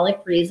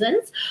symbolic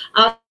reasons.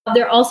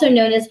 They're also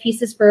known as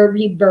pieces for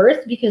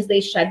rebirth because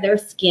they shed their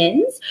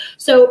skins.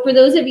 So for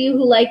those of you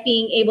who like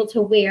being able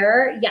to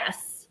wear,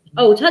 yes.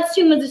 Oh, Tut's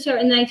tomb was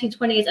in the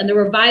 1920s and the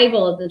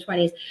revival of the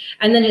 20s.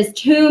 And then his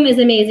tomb is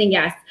amazing,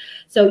 yes.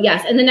 So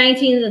yes, in the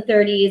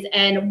 1930s,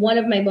 and one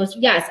of my most,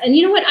 yes. And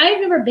you know what?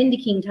 I've never been to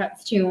King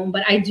Tut's tomb,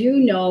 but I do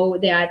know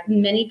that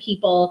many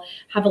people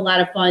have a lot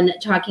of fun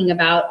talking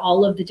about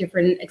all of the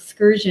different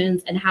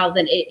excursions and how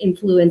that it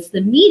influenced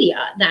the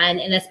media then,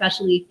 and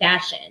especially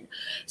fashion.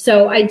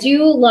 So I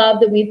do love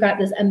that we've got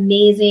this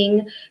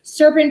amazing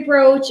serpent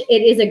brooch.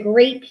 It is a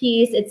great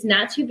piece. It's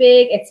not too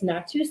big. It's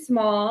not too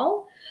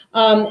small.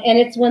 And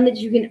it's one that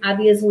you can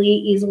obviously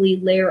easily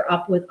layer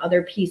up with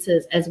other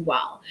pieces as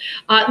well.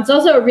 It's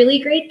also a really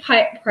great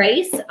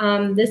price.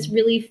 This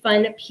really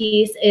fun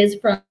piece is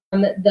from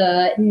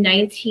the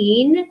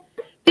 1950s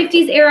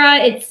era.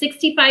 It's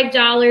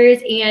 $65.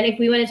 And if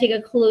we want to take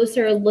a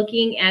closer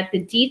looking at the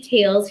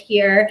details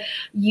here,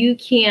 you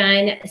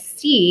can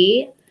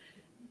see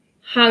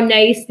how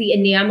nice the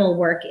enamel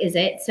work is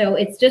it. So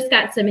it's just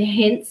got some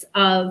hints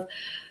of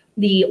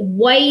the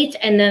white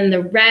and then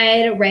the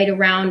red right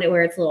around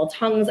where its little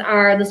tongues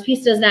are. This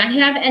piece does not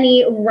have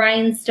any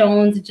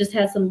rhinestones. It just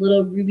has some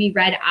little ruby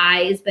red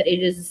eyes, but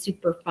it is a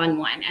super fun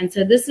one. And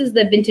so this is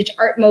the vintage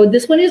Art Mode.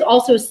 This one is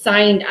also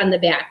signed on the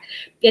back.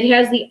 It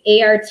has the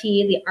ART,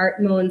 the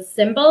Art Mode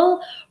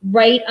symbol,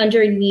 right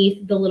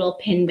underneath the little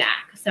pin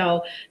back.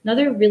 So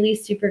another really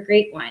super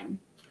great one.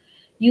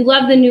 You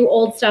love the new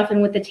old stuff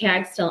and with the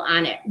tag still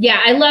on it.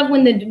 Yeah, I love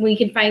when we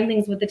can find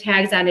things with the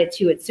tags on it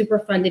too. It's super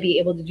fun to be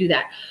able to do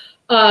that.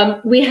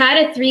 We had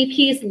a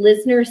 3-piece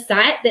Lisner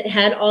set that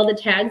had all the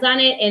tags on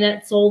it, and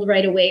it sold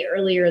right away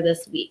earlier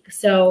this week.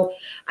 So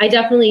I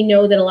definitely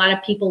know that a lot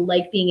of people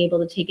like being able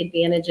to take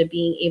advantage of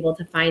being able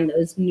to find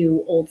those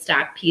new old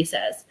stock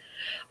pieces.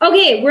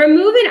 Okay, we're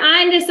moving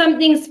on to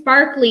something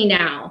sparkly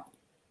now.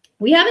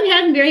 We haven't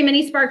had very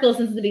many sparkles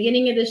since the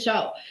beginning of the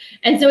show.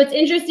 And so it's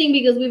interesting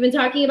because we've been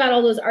talking about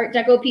all those Art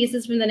Deco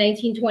pieces from the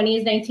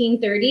 1920s,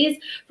 1930s.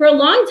 For a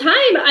long time,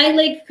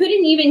 I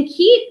couldn't even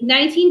keep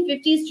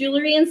 1950s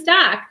jewelry in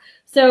stock.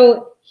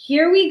 So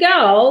here we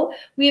go.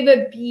 We have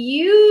a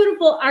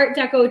beautiful Art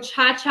Deco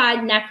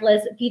cha-cha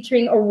necklace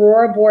featuring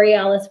Aurora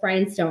Borealis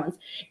rhinestones.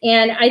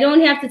 And I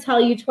don't have to tell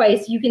you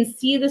twice, you can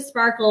see the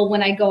sparkle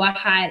when I go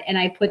ahead and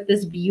I put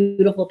this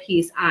beautiful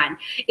piece on.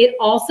 It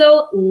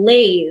also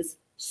lays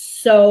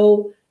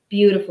so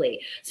beautifully.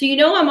 So you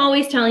know I'm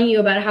always telling you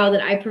about how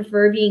that I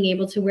prefer being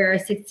able to wear a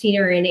 16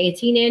 or an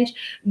 18 inch.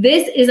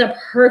 This is a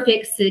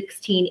perfect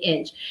 16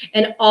 inch.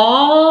 And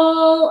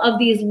all of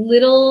these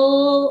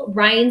little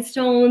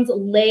rhinestones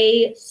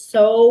lay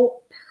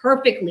so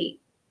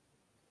perfectly.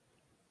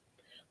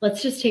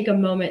 Let's just take a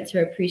moment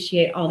to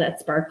appreciate all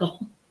that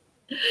sparkle.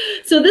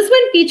 So this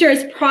one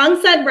features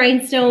prong set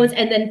rhinestones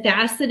and then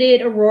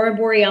faceted Aurora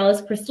Borealis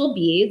crystal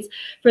beads.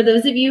 For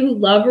those of you who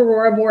love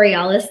Aurora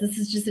Borealis, this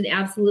is just an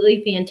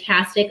absolutely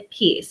fantastic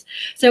piece.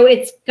 So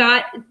it's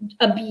got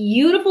a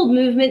beautiful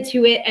movement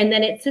to it, and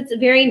then it sits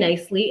very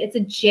nicely. It's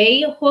a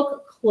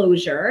J-hook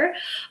closure.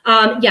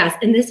 Yes,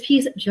 and this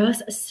piece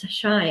just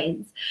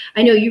shines.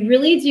 I know you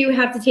really do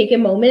have to take a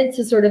moment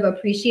to sort of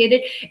appreciate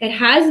it. It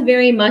has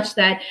very much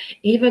that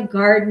Ava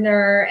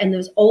Gardner and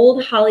those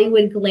old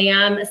Hollywood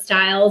glam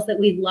styles that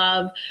we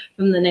love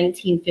from the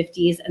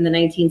 1950s and the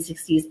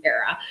 1960s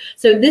era.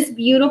 So this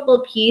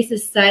beautiful piece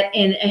is set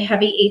in a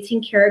heavy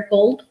 18 karat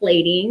gold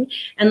plating.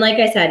 And like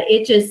I said,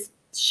 it just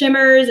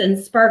shimmers and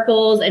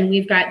sparkles, and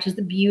we've got just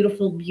the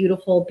beautiful,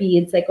 beautiful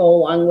beads that go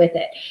along with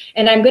it.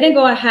 And I'm going to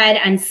go ahead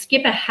and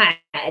skip ahead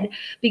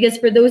because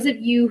for those of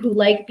you who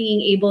like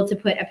being able to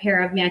put a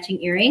pair of matching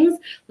earrings,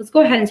 let's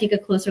go ahead and take a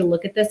closer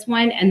look at this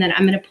one. And then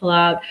I'm going to pull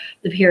out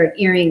the pair of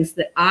earrings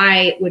that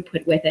I would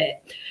put with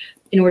it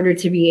in order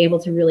to be able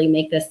to really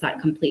make this set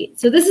complete.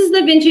 So this is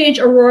the vintage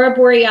Aurora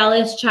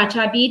Borealis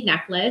Cha-Cha bead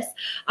necklace.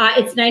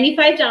 It's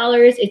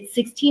 $95. It's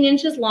 16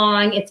 inches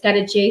long. It's got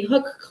a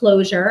J-hook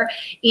closure.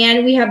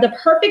 And we have the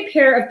perfect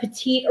pair of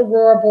petite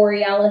Aurora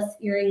Borealis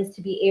earrings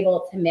to be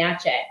able to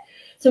match it.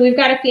 So we've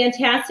got a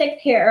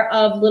fantastic pair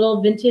of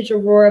little vintage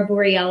Aurora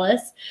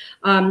Borealis.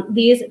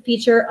 These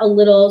feature a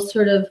little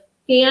sort of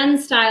fan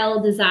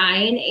style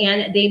design,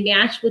 and they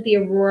match with the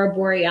Aurora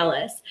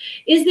Borealis.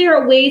 Is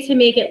there a way to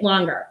make it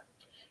longer?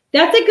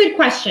 That's a good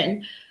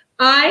question.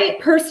 I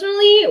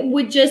personally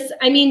would just,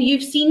 I mean,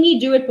 you've seen me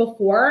do it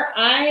before.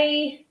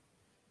 I'm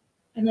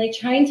like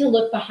trying to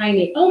look behind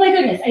me. Oh my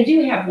goodness, I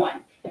do have one.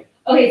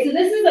 Okay, so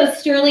this is a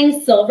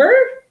sterling silver.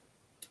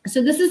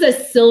 So this is a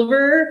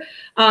silver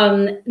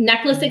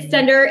necklace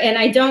extender, and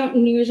I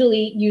don't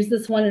usually use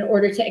this one in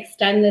order to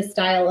extend this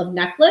style of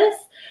necklace.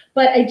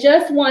 But I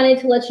just wanted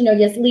to let you know,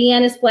 yes,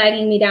 Leanne is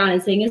flagging me down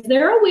and saying, is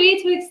there a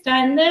way to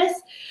extend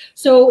this?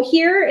 So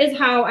here is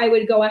how I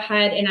would go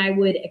ahead and I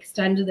would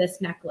extend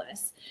this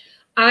necklace.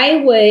 I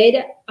would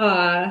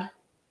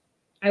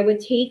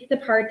take the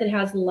part that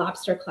has the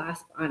lobster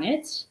clasp on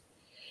it,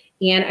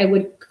 and I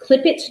would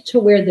clip it to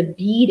where the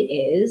bead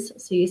is.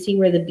 So you see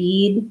where the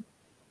bead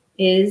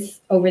is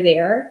over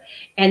there.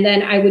 And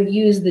then I would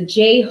use the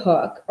J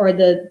hook or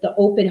the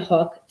open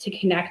hook to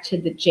connect to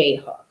the J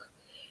hook.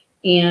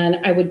 And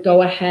I would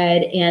go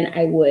ahead and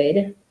I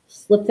would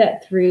slip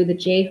that through the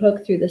J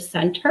hook through the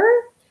center.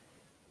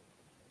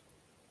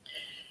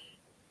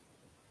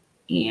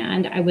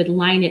 And I would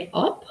line it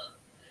up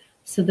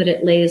so that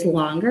it lays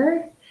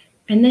longer.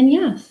 And then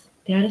yes,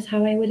 that is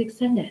how I would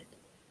extend it.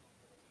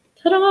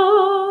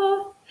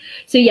 Ta-da!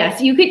 So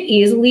yes, you could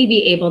easily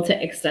be able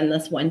to extend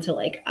this one to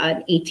like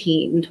an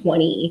 18,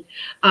 20.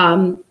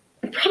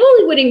 It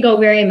probably wouldn't go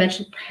very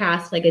much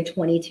past like a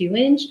 22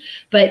 inch,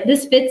 but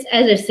this fits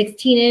as a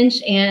 16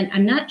 inch, and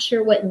I'm not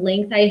sure what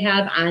length I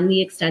have on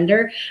the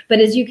extender, but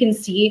as you can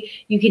see,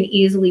 you can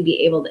easily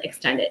be able to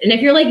extend it. And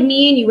if you're like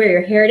me and you wear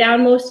your hair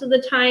down most of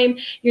the time,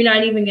 you're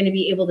not even going to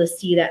be able to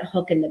see that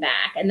hook in the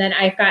back. And then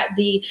I've got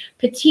the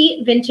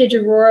petite vintage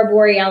Aurora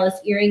Borealis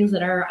earrings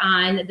that are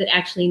on that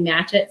actually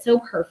match it so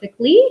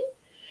perfectly.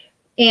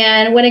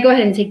 And when I go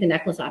ahead and take the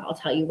necklace off, I'll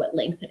tell you what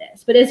length it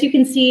is. But as you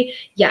can see,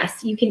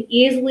 yes, you can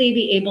easily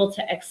be able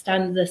to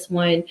extend this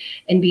one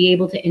and be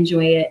able to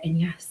enjoy it. And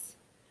yes,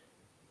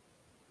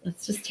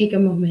 let's just take a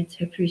moment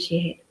to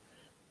appreciate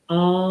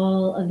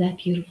all of that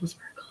beautiful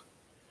sparkle.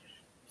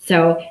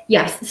 So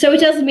yes, so it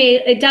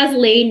does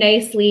lay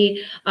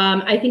nicely.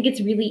 I think it's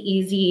really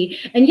easy.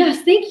 And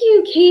yes, thank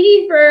you,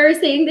 Katie, for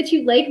saying that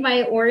you like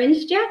my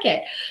orange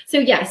jacket. So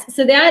yes,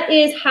 so that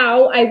is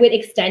how I would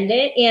extend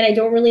it. And I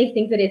don't really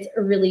think that it's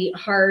a really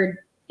hard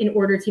in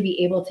order to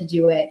be able to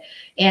do it.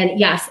 And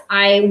yes,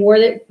 I wore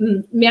it,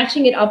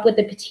 matching it up with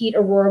the Petite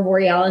Aurora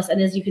Borealis.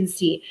 And as you can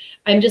see,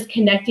 I'm just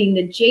connecting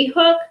the J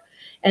hook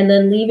and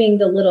then leaving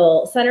the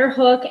little center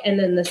hook and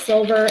then the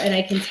silver. And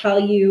I can tell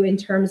you in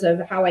terms of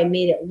how I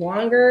made it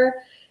longer,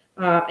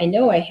 I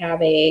know I have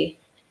the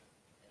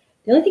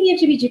only thing you have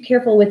to be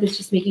careful with is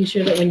just making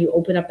sure that when you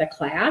open up the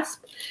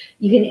clasp,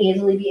 you can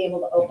easily be able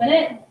to open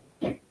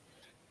it.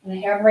 And I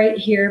have right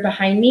here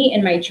behind me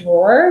in my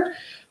drawer,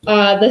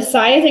 the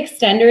size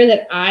extender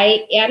that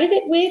I added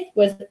it with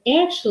was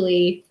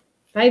actually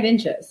 5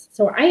 inches.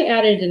 So I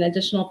added an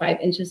additional 5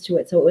 inches to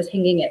it. So it was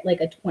hanging at like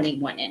a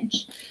 21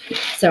 inch.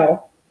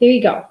 So there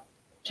you go.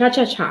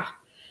 Cha-cha-cha.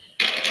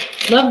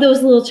 Love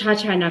those little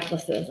cha-cha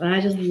necklaces. And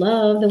I just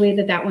love the way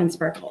that that one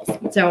sparkles.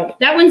 So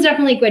that one's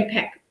definitely a good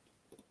pick.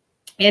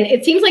 And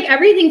it seems like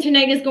everything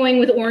tonight is going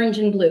with orange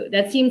and blue.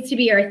 That seems to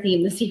be our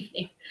theme this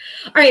evening.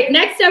 All right,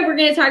 next up, we're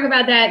going to talk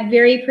about that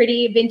very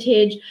pretty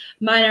vintage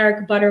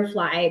Monarch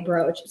butterfly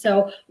brooch.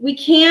 So we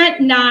can't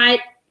not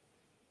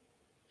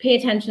pay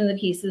attention to the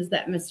pieces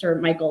that Mr.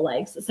 Michael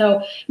likes.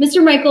 So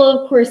Mr. Michael,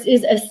 of course,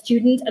 is a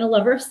student and a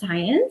lover of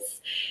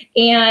science.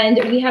 And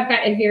we have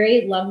got a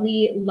very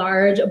lovely,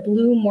 large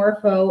blue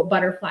morpho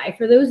butterfly.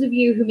 For those of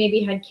you who maybe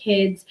had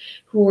kids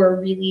who were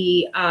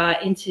really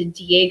into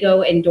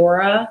Diego and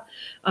Dora,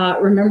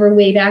 remember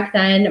way back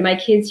then, my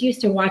kids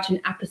used to watch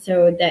an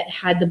episode that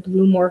had the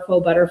blue morpho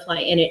butterfly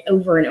in it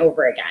over and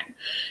over again.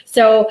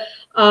 So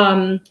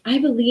I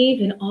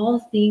believe in all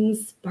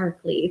things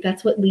sparkly.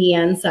 That's what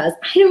Leanne says.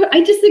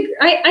 I disagree.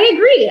 I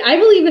agree. I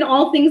believe in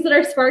all things that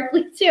are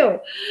sparkly too.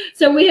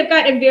 So we have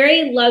got a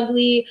very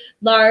lovely,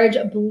 large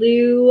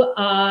blue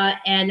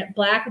and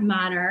black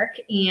monarch,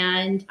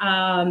 and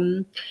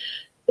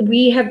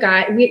we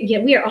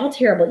are all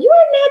terrible. You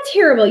are not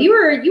terrible. You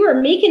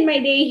are making my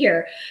day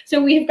here.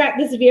 So we've got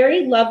this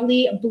very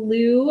lovely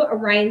blue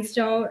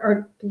rhinestone,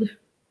 or blue,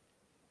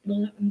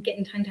 I'm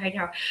getting tongue-tied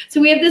now. So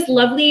we have this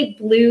lovely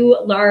blue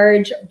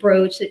large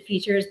brooch that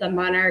features the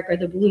monarch or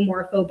the blue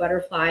morpho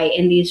butterfly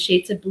in these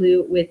shades of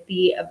blue with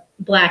the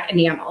black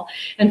enamel.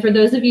 And for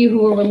those of you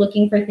who are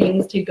looking for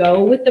things to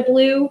go with the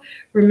blue,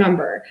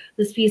 remember,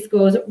 this piece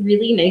goes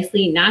really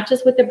nicely, not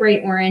just with the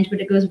bright orange, but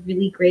it goes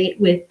really great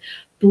with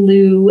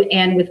blue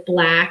and with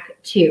black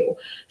too.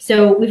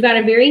 So we've got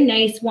a very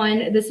nice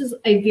one. This is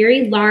a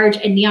very large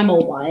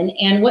enamel one.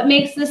 And what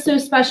makes this so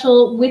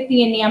special with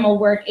the enamel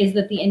work is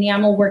that the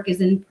enamel work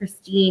is in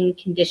pristine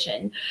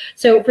condition.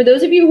 So for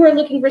those of you who are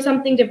looking for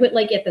something to put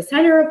like at the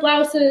center of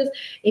blouses,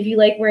 if you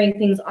like wearing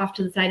things off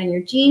to the side in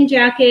your jean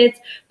jackets,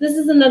 this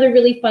is another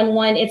really fun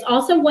one. It's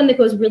also one that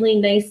goes really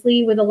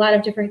nicely with a lot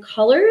of different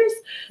colors.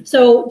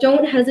 So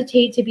don't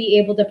hesitate to be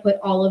able to put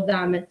all of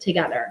them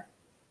together.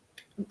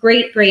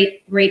 Great,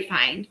 great, great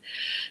find.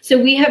 So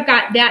we have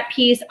got that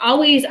piece.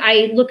 Always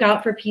I look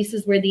out for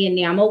pieces where the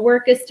enamel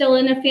work is still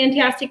in a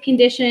fantastic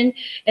condition.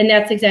 And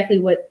that's exactly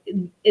what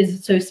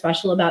is so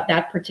special about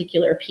that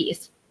particular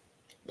piece.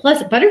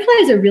 Plus,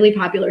 butterflies are really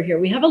popular here.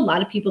 We have a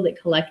lot of people that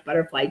collect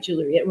butterfly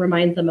jewelry. It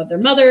reminds them of their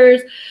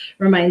mothers,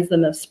 reminds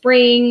them of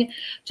spring,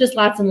 just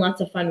lots and lots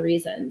of fun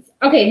reasons.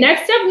 Okay,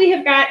 next up we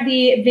have got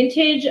the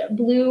vintage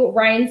blue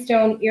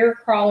rhinestone ear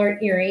crawler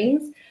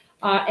earrings.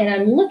 And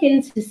I'm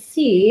looking to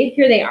see,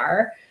 here they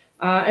are.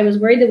 I was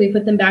worried that we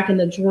put them back in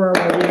the drawer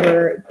while we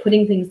were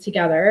putting things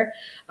together.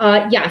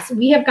 Yes,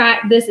 we have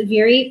got this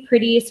very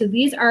pretty, so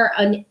these are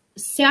a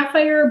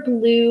sapphire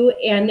blue,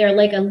 and they're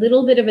like a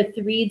little bit of a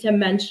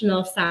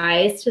 3-dimensional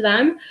size to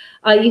them.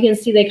 You can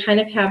see they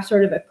kind of have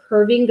sort of a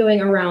curving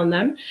going around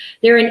them.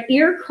 They're an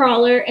ear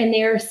crawler, and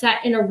they are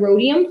set in a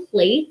rhodium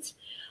plate,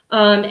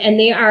 and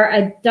they are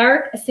a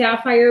dark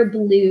sapphire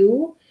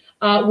blue,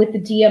 with the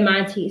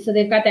diamante. So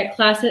they've got that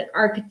classic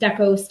Art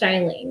Deco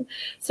styling.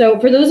 So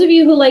for those of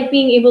you who like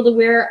being able to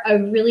wear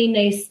a really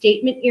nice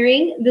statement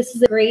earring, this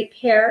is a great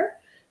pair.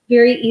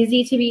 Very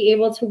easy to be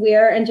able to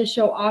wear and to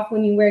show off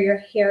when you wear your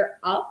hair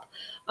up.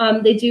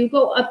 They do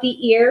go up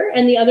the ear,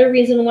 and the other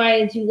reason why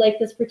I do like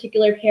this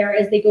particular pair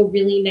is they go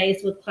really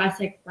nice with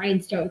classic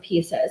rhinestone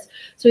pieces.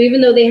 So even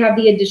though they have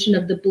the addition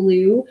of the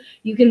blue,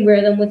 you can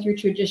wear them with your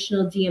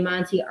traditional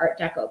Diamante Art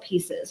Deco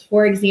pieces.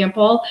 For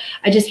example,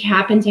 I just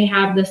happen to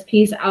have this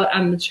piece out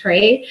on the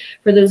tray.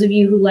 For those of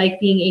you who like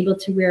being able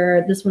to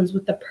wear this one's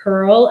with the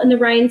pearl and the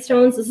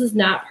rhinestones, this is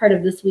not part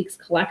of this week's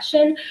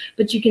collection,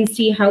 but you can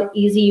see how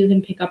easy you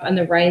can pick up on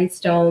the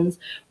rhinestones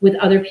with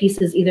other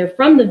pieces either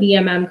from the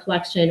VMM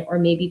collection or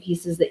maybe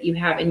pieces that you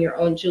have in your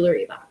own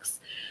jewelry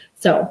box.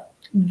 So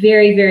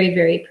very, very,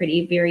 very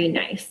pretty, very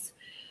nice.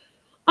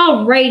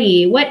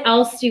 Alrighty, what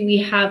else do we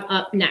have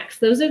up next?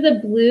 Those are the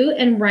blue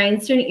and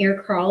rhinestone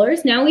ear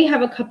crawlers. Now we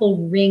have a couple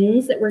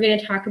rings that we're going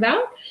to talk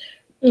about.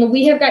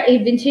 We have got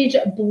a vintage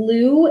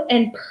blue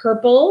and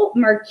purple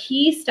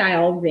marquise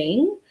style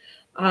ring.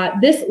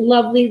 This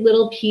lovely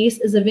little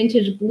piece is a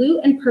vintage blue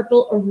and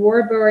purple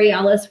Aurora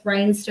Borealis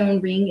rhinestone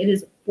ring. It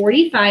is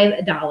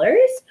 $45.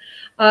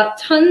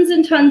 Tons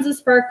and tons of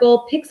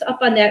sparkle, picks up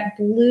on that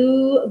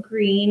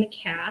blue-green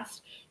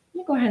cast. Let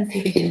me go ahead and see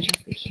if we can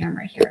adjust the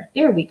camera here.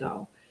 There we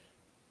go.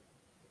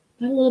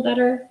 that a little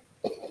better?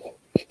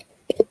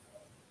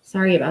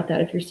 Sorry about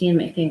that if you're seeing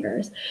my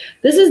fingers.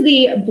 This is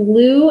the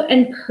blue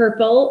and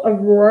purple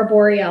Aurora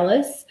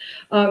Borealis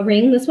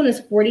ring. This one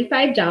is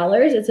 $45.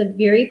 It's a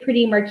very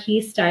pretty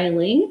marquee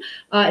styling.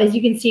 As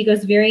you can see, it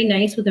goes very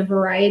nice with a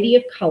variety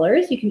of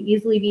colors. You can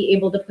easily be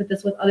able to put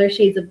this with other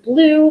shades of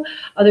blue,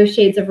 other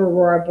shades of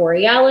Aurora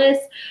Borealis.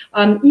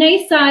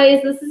 Nice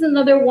size. This is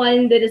another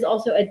one that is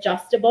also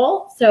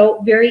adjustable.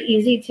 So very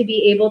easy to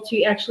be able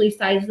to actually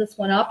size this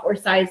one up or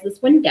size this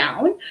one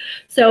down.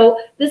 So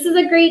this is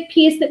a great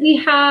piece that we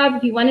have.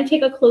 If you want to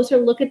take a closer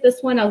look at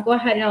this one, I'll go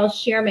ahead and I'll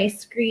share my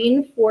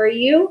screen for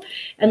you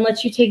and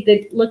let you take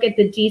the look at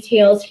the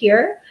details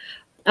here.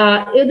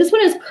 This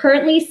one is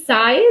currently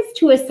sized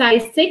to a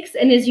size 6,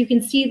 and as you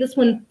can see, this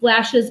one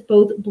flashes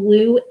both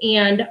blue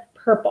and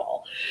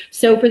purple.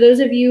 So for those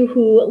of you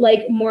who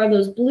like more of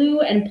those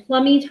blue and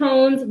plummy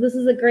tones, this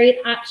is a great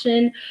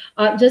option.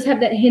 Just have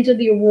that hint of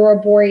the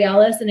Aurora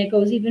Borealis, and it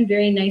goes even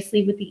very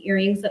nicely with the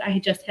earrings that I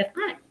just had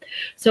on.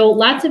 So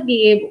lots of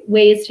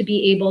ways to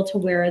be able to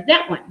wear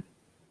that one.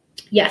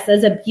 Yes,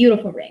 that's a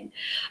beautiful ring.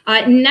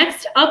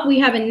 Next up, we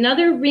have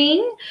another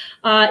ring,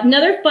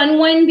 another fun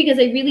one because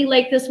I really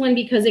like this one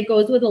because it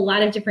goes with a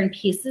lot of different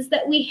pieces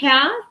that we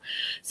have.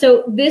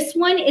 So this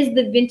one is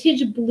the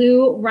vintage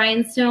blue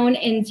rhinestone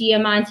and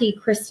diamante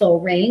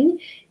crystal ring.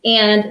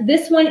 And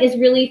this one is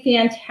really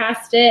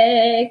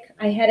fantastic.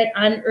 I had it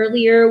on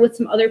earlier with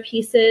some other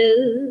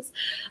pieces.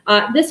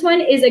 This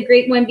one is a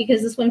great one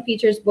because this one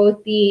features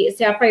both the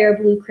sapphire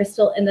blue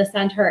crystal in the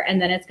center,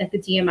 and then it's got the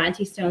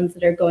diamante stones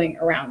that are going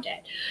around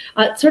it.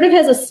 It sort of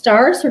has a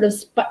star, sort of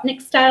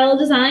Sputnik style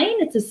design.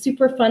 It's a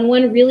super fun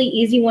one, really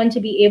easy one to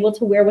be able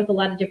to wear with a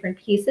lot of different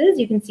pieces.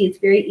 You can see it's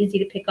very easy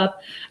to pick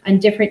up on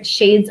different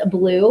shades of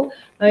blue.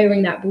 Let me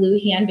bring that blue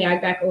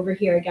handbag back over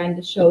here again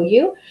to show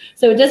you.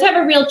 So it does have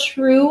a real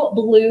true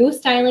blue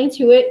styling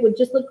to it. Would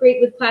just look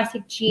great with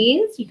classic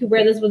jeans. You could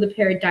wear this with a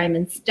pair of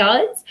diamond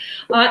studs,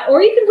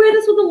 or you could wear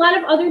this with a lot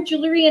of other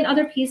jewelry and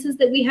other pieces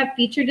that we have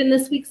featured in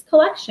this week's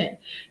collection.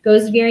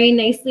 Goes very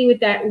nicely with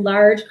that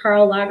large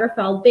Karl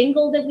Lagerfeld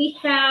bangle that we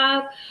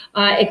have.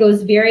 It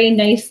goes very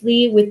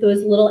nicely with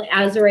those little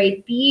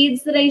azurite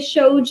beads that I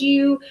showed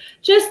you.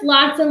 Just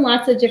lots and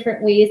lots of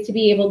different ways to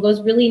be able. It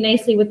goes really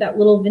nicely with that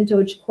little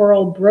vintage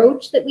coral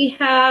brooch that we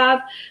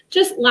have.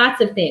 Just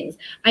lots of things.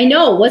 I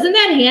know, wasn't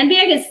that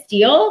handbag a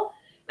steal?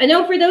 I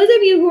know for those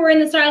of you who are in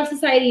the Style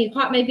Society and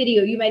caught my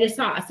video, you might have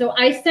saw. So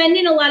I send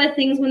in a lot of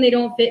things when they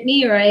don't fit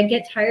me or I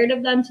get tired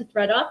of them to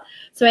thread up.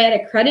 So I had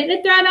a credit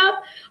to thread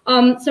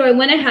up. So I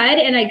went ahead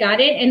and I got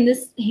it. And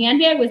this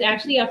handbag was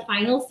actually a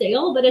final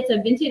sale, but it's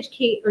a vintage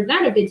Kate, or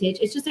not a vintage,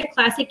 it's just a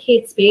classic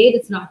Kate Spade.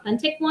 It's an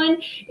authentic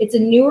one. It's a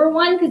newer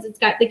one because it's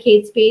got the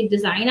Kate Spade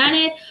design on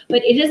it,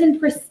 but it is in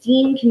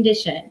pristine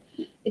condition.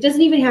 It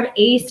doesn't even have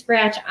a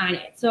scratch on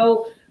it.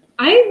 So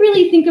I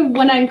really think of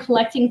when I'm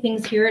collecting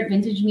things here at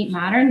Vintage Meet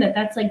Modern,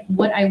 that's like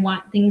what I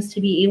want things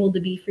to be able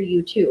to be for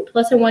you too.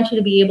 Plus I want you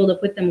to be able to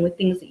put them with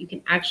things that you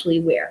can actually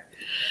wear.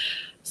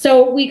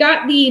 So we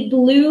got the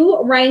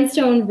blue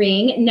rhinestone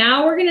ring.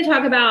 Now we're going to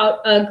talk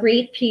about a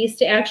great piece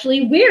to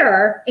actually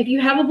wear if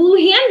you have a blue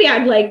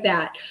handbag like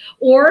that,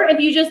 or if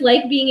you just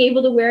like being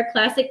able to wear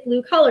classic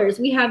blue colors.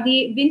 We have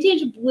the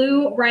vintage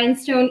blue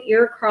rhinestone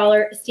ear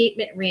collar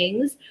statement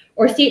rings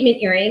or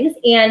statement earrings,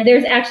 and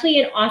there's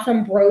actually an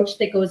awesome brooch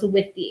that goes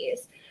with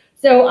these.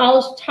 So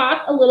I'll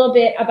talk a little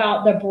bit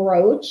about the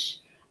brooch,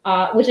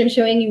 which I'm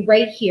showing you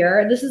right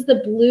here. This is the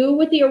blue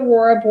with the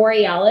Aurora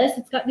Borealis.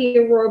 It's got the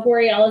Aurora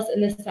Borealis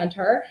in the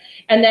center.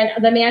 And then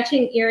the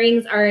matching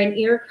earrings are an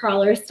ear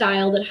collar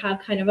style that have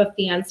kind of a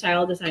fan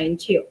style design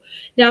too.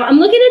 Now I'm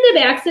looking at the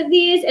backs of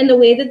these and the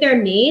way that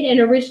they're made. And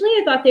originally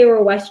I thought they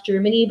were West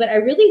Germany, but I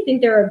really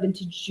think they're a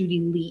vintage Judy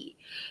Lee.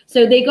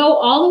 So they go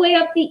all the way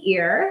up the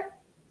ear.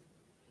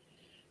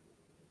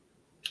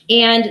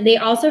 And they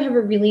also have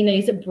a really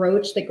nice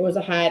brooch that goes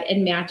ahead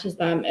and matches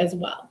them as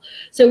well.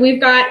 So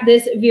we've got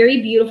this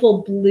very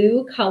beautiful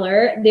blue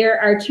color. There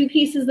are two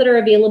pieces that are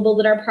available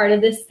that are part of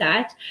this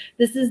set.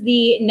 This is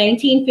the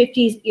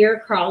 1950s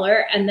ear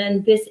collar, and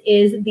then this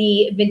is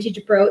the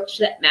vintage brooch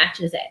that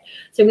matches it.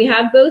 So we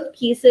have both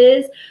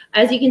pieces.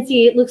 As you can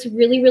see, it looks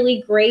really,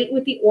 really great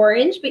with the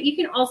orange, but you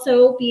can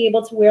also be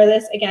able to wear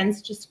this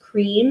against just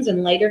creams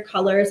and lighter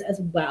colors as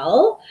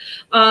well.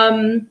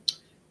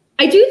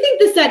 I do think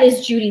the set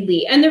is Judy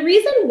Lee, and the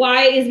reason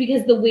why is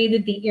because the way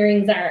that the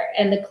earrings are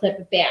and the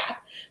clip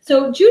back.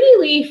 So Judy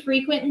Lee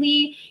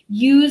frequently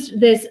used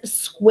this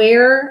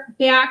square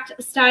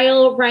backed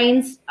style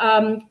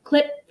rhinestone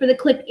clip for the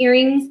clip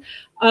earrings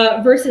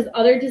versus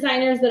other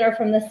designers that are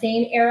from the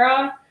same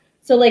era.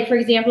 So like, for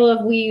example,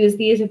 if we use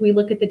these, if we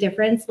look at the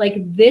difference, like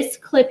this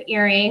clip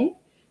earring,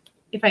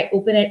 if I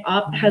open it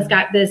up, has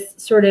got this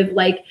sort of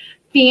like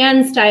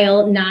fan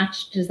style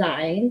notch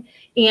design.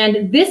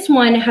 And this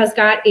one has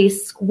got a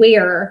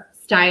square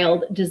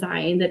styled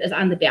design that is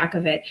on the back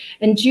of it.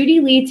 And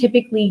Judy Lee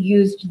typically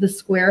used the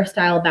square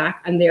style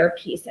back on their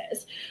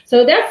pieces.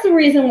 So that's the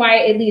reason why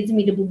it leads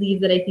me to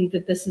believe that I think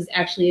that this is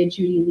actually a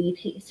Judy Lee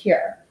piece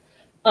here.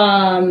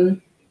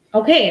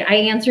 Okay, I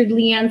answered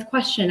Leanne's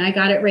question. I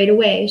got it right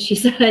away. She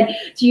said,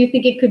 do you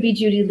think it could be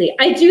Judy Lee?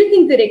 I do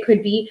think that it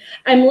could be.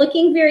 I'm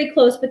looking very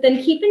close, but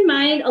then keep in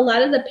mind, a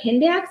lot of the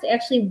pinbacks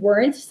actually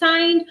weren't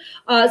signed.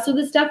 So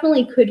this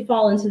definitely could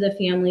fall into the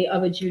family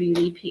of a Judy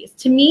Lee piece.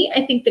 To me,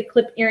 I think the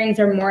clip earrings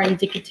are more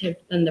indicative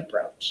than the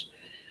brooch.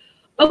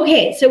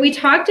 Okay, so we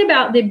talked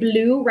about the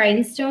blue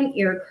rhinestone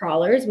ear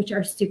crawlers, which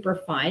are super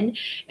fun.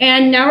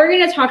 And now we're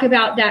going to talk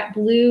about that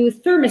blue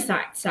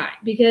thermosite side,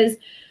 because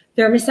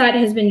thermosite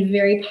has been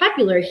very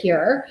popular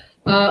here,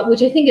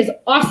 which I think is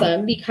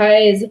awesome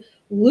because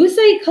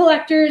lucite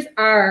collectors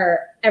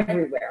are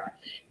everywhere.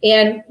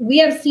 And we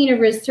have seen a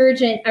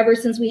resurgence ever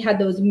since we had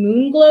those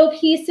moon glow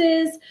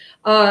pieces.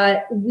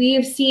 We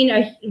have seen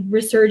a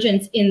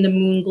resurgence in the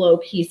moon glow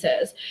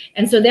pieces.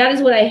 And so that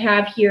is what I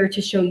have here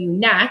to show you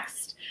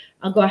next.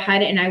 I'll go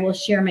ahead and I will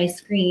share my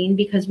screen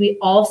because we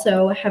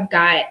also have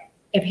got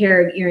a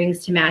pair of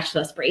earrings to match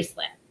this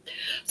bracelet.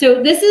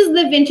 So this is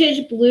the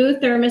vintage blue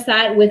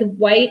thermosite with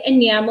white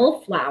enamel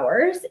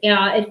flowers.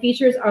 It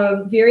features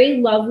a very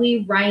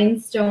lovely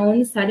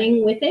rhinestone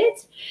setting with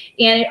it.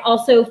 And it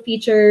also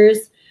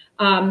features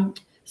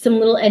some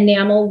little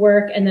enamel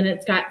work, and then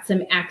it's got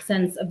some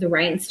accents of the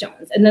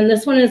rhinestones. And then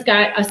this one has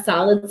got a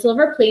solid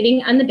silver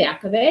plating on the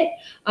back of it.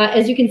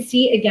 As you can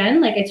see,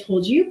 again, like I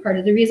told you, part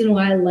of the reason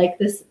why I like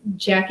this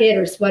jacket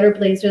or sweater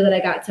blazer that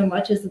I got so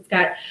much is it's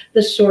got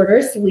the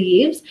shorter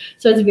sleeves.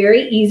 So it's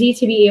very easy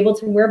to be able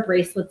to wear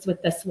bracelets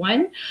with this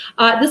one.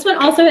 This one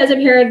also has a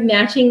pair of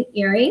matching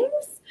earrings.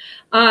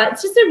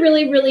 It's just a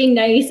really, really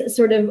nice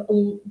sort of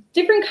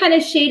different kind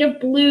of shade of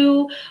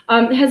blue.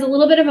 It has a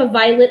little bit of a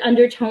violet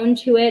undertone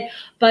to it,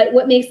 but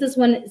what makes this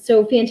one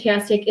so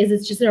fantastic is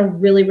it's just in a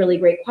really, really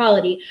great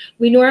quality.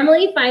 We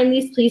normally find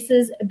these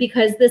pieces,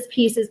 because this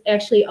piece is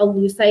actually a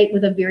lucite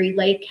with a very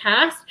light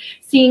cast,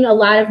 seeing a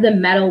lot of the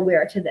metal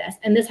wear to this,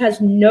 and this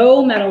has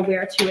no metal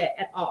wear to it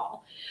at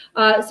all.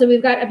 So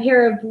we've got a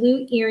pair of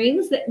blue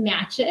earrings that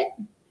match it.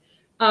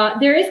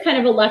 There is kind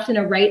of a left and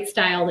a right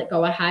style that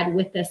go ahead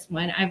with this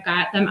one. I've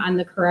got them on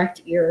the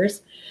correct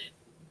ears.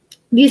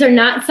 These are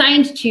not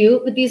signed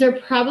to, but these are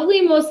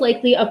probably most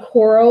likely a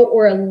Coro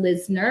or a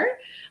Lisner.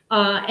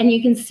 And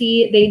you can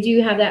see they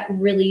do have that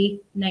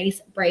really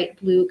nice bright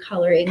blue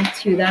coloring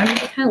to them.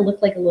 They kind of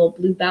look like a little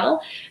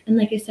bluebell. And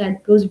like I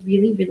said, goes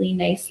really, really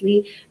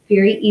nicely.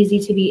 Very easy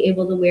to be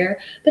able to wear.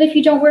 But if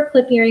you don't wear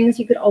clip earrings,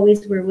 you could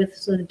always wear with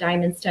sort of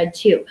diamond stud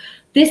too.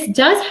 This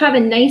does have a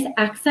nice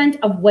accent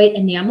of white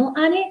enamel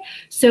on it.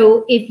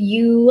 So if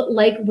you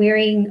like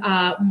wearing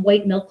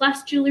white milk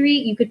glass jewelry,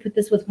 you could put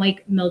this with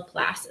white milk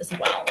glass as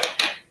well.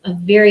 A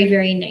very,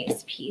 very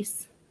nice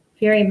piece.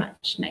 Very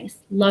much nice.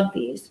 Love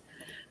these.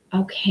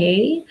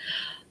 Okay.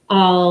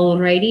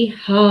 Alrighty.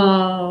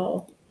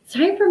 Oh,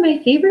 time for my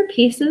favorite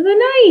piece of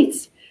the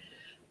night.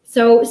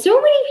 So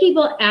many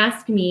people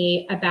ask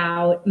me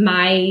about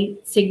my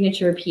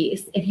signature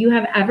piece. If you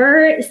have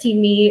ever seen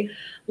me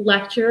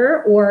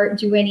lecture or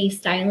do any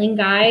styling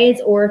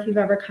guides, or if you've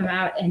ever come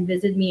out and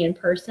visited me in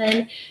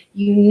person,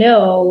 you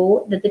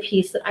know that the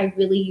piece that I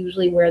really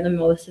usually wear the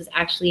most is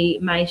actually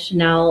my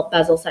Chanel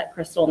bezel set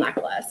crystal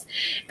necklace.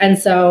 And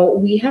so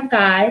we have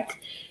got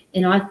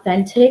an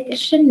authentic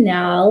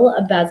Chanel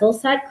bezel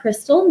set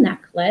crystal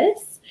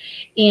necklace.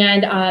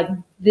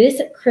 And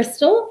this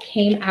crystal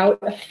came out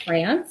of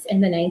France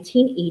in the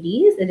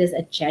 1980s. It is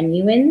a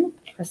genuine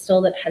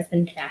crystal that has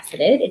been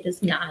faceted. It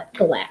is not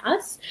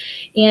glass.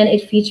 And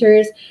it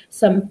features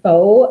some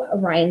faux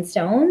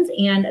rhinestones.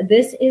 And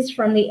this is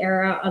from the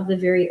era of the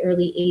very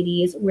early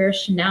 80s where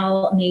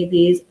Chanel made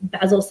these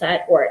bezel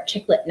set or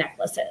chiclet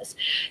necklaces.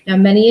 Now,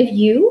 many of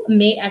you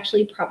may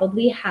actually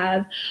probably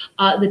have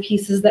the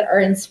pieces that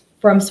are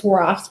from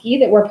Swarovski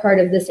that were part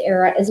of this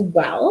era as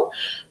well.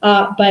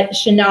 But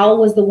Chanel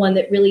was the one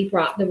that really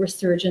brought the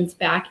resurgence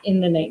back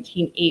in the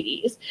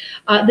 1980s.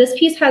 This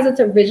piece has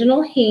its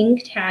original hang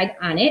tag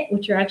on it,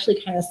 which you're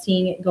actually kind of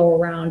seeing it go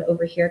around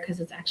over here because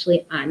it's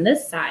actually on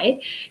this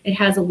side. It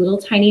has a little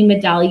tiny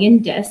medallion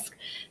disc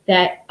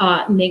that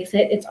makes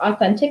it its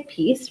authentic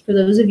piece. For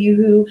those of you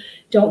who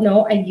don't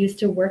know, I used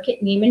to work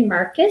at Neiman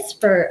Marcus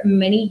for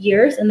many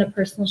years in the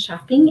personal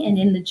shopping and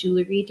in the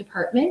jewelry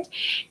department.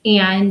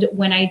 And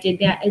when I did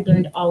that, I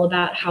learned all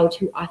about how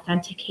to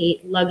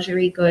authenticate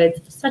luxury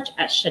goods such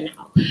as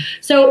Chanel.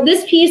 So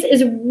this piece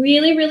is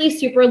really, really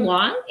super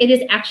long. It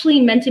is actually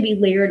meant to be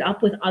layered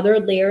up with other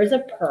layers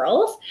of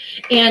pearls,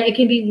 and it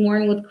can be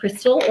worn with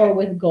crystal or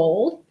with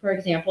gold. For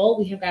example,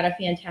 we have got a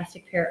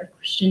fantastic pair of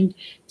Christian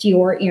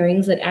Dior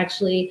earrings that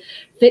actually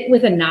fit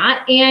with a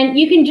knot, and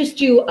you can just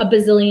do a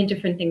bazillion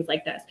different things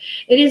like this.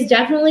 It is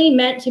definitely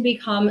meant to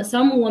become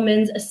some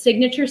woman's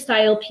signature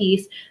style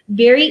piece,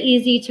 very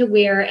easy to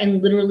wear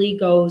and literally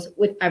goes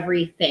with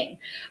everything.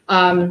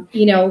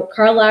 You know,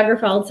 Karl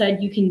Lagerfeld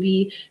said you can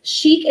be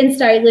chic and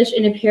stylish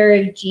in a pair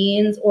of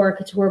jeans or a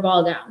couture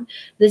ball gown.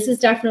 This is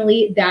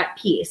definitely that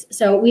piece.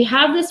 So we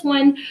have this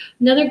one.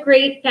 Another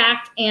great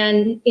fact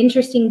and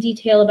interesting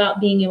detail about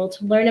being able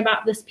to learn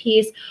about this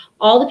piece.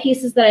 All the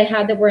pieces that I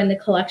had that were in the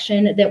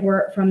collection that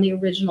were from the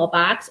original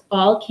box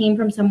all came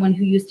from someone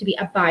who used to be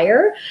a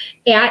buyer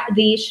at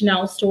the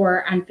Chanel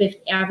store on Fifth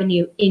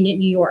Avenue in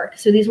New York.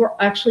 So these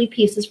were actually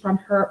pieces from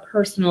her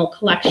personal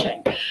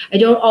collection. I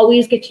don't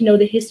always get to know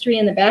the history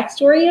and the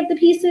backstory of the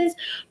pieces,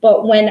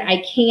 but when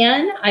I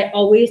can, I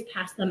always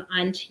pass them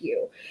on to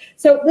you.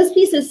 So this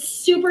piece is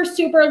super,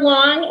 super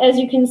long. As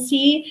you can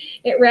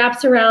see, it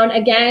wraps around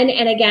again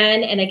and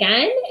again and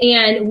again.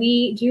 And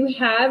we do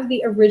have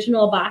the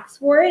original box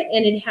for it,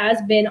 and it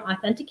has been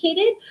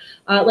authenticated.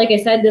 Like I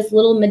said, this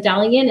little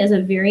medallion is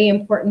a very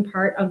important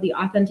part of the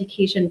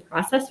authentication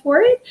process for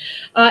it.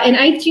 And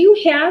I do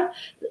have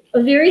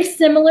a very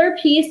similar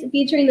piece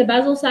featuring the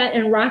bezel set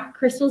and rock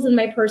crystals in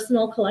my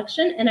personal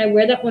collection, and I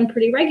wear that one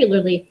pretty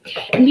regularly.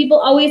 And people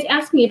always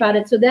ask me about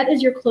it, so that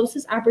is your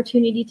closest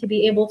opportunity to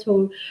be able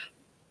to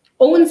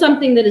own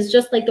something that is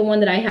just like the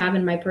one that I have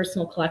in my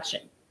personal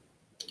collection.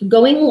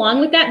 Going along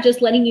with that,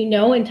 just letting you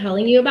know and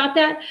telling you about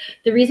that,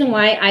 the reason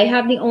why I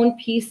have the own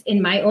piece in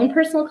my own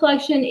personal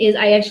collection is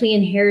I actually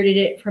inherited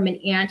it from an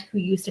aunt who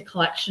used to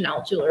collect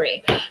Chanel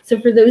jewelry. So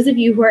for those of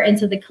you who are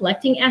into the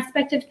collecting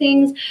aspect of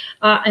things,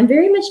 I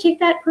very much take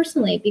that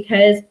personally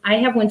because I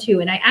have one too.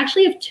 And I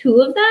actually have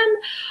two of them,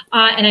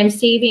 and I'm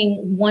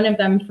saving one of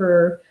them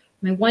for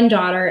my one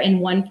daughter and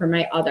one for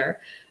my other.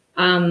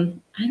 I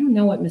don't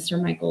know what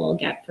Mr. Michael will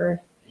get for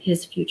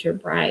his future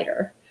bride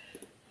or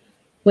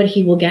what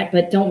he will get,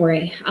 but don't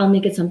worry, I'll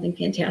make it something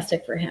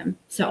fantastic for him.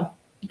 So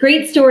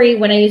great story.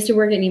 When I used to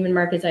work at Neiman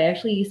Marcus, I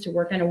actually used to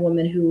work on a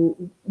woman who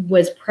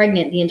was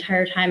pregnant the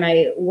entire time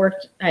I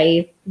worked.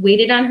 I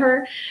waited on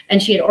her,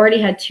 and she had already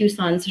had 2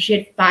 sons. So she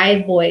had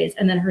 5 boys,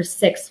 and then her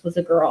 6th was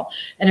a girl.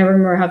 And I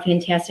remember how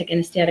fantastic and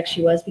ecstatic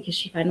she was because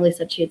she finally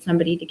said she had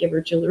somebody to give her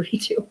jewelry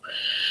to.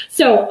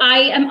 So I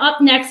am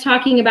up next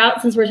talking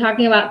about, since we're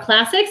talking about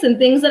classics and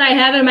things that I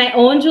have in my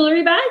own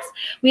jewelry box,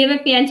 we have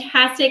a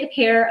fantastic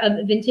pair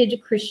of vintage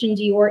Christian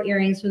Dior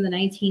earrings from the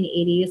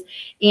 1980s.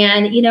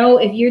 And, you know,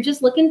 if you're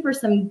just looking for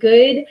some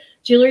good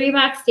jewelry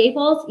box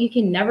staples, you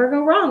can never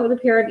go wrong with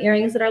a pair of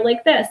earrings that are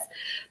like this.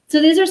 So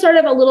these are sort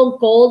of a little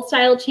gold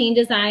style chain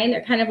design.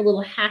 They're kind of a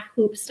little half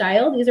hoop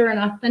style. These are an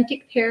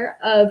authentic pair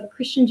of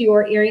Christian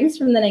Dior earrings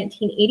from the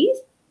 1980s.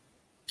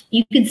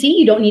 You can see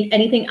you don't need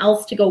anything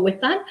else to go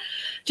with them.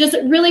 Just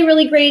really,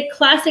 really great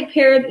classic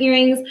pair of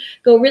earrings.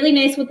 Go really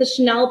nice with the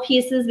Chanel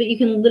pieces, but you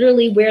can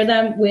literally wear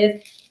them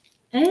with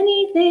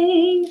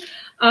anything.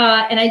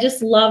 And I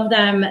just love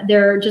them.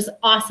 They're just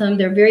awesome.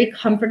 They're very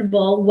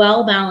comfortable,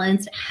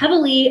 well-balanced,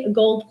 heavily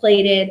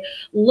gold-plated,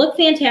 look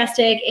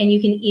fantastic, and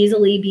you can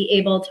easily be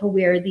able to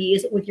wear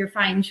these with your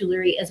fine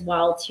jewelry as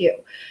well, too.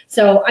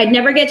 So I'd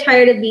never get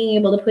tired of being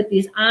able to put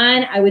these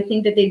on. I would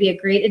think that they'd be a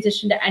great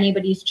addition to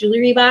anybody's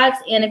jewelry box.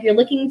 And if you're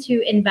looking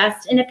to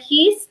invest in a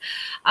piece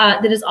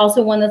that is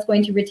also one that's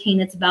going to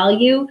retain its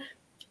value,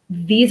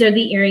 these are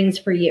the earrings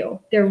for you.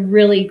 They're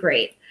really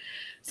great.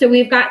 So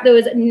we've got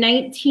those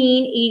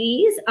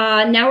 1980s.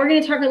 Now we're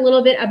going to talk a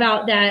little bit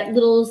about that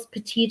little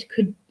petite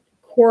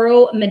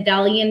coral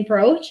medallion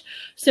brooch.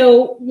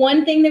 So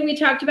one thing that we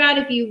talked about,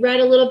 if you read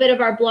a little bit of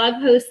our blog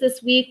post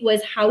this week,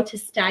 was how to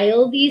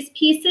style these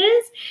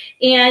pieces.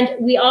 And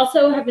we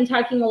also have been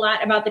talking a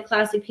lot about the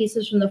classic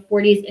pieces from the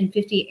 40s and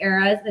 50s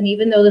eras. And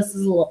even though this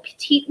is a little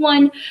petite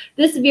one,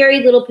 this very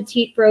little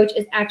petite brooch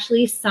is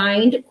actually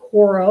signed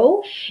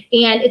coral.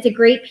 And it's a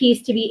great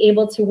piece to be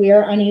able to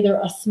wear on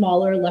either a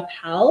smaller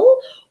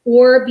lapel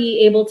or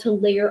be able to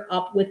layer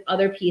up with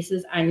other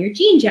pieces on your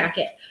jean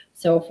jacket.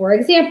 So for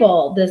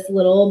example, this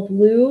little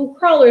blue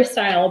crawler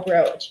style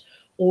brooch,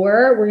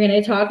 or we're going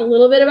to talk a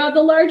little bit about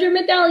the larger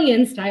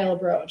medallion style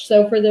brooch.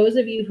 So for those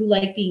of you who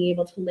like being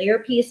able to layer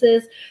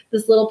pieces,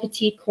 this little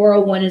petite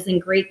coral one is in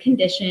great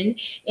condition,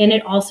 and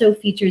it also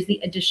features the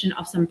addition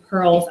of some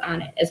pearls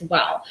on it as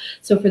well.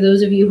 So for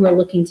those of you who are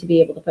looking to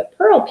be able to put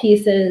pearl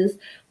pieces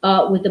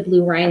with the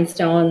blue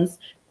rhinestones,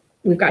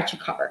 we've got you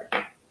covered.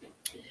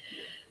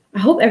 I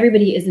hope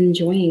everybody is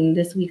enjoying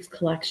this week's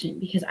collection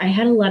because I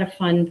had a lot of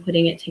fun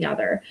putting it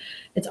together.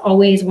 It's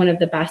always one of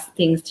the best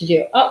things to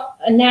do. Oh,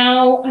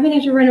 now I'm gonna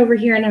have to run over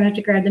here and I'm gonna have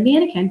to grab the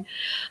mannequin.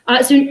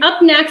 So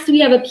up next, we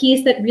have a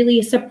piece that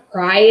really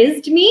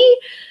surprised me.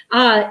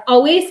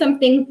 Always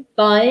something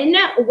fun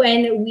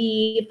when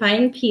we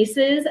find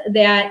pieces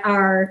that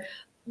are,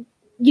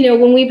 you know,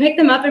 when we pick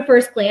them up at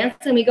first glance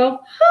and we go,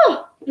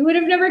 oh, I would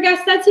have never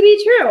guessed that to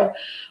be true.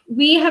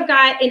 We have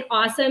got an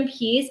awesome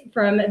piece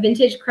from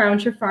Vintage Crown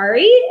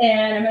Trifari,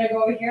 and I'm going to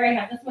go over here. I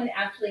have this one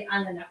actually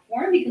on the neck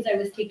form because I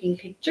was taking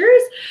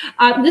pictures.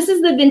 This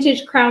is the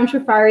Vintage Crown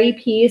Trifari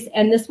piece,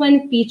 and this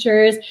one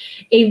features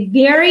a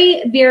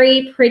very,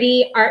 very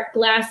pretty art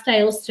glass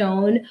style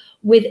stone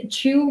with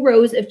 2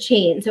 rows of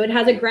chains. So it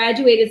has a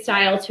graduated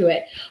style to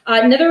it.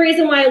 Another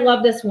reason why I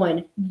love this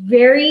one,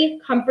 very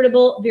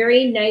comfortable,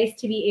 very nice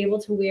to be able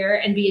to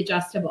wear and be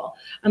adjustable.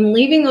 I'm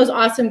leaving those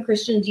awesome awesome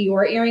Christian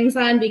Dior earrings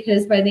on,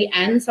 because by the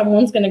end,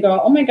 someone's going to go,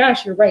 oh my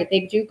gosh, you're right.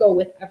 They do go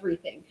with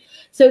everything.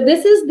 So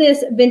this is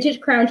this vintage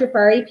Crown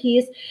Trifari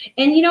piece.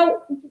 And, you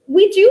know,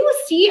 we do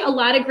see a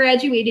lot of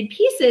graduated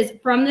pieces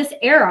from this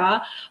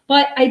era,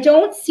 but I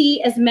don't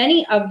see as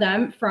many of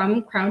them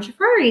from Crown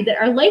Trifari that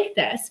are like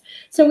this.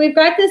 So we've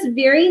got this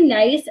very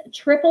nice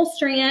triple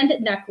strand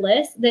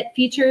necklace that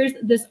features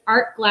this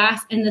art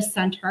glass in the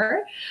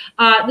center.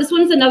 This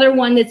one's another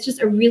one that's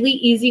just a really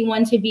easy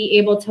one to be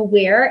able to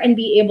wear and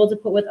be able to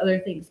put with other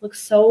things.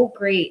 Looks so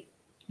great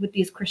with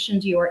these Christian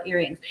Dior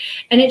earrings.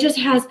 And it just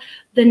has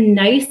the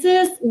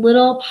nicest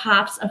little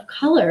pops of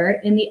color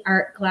in the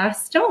art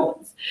glass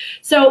stones.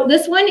 So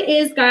this one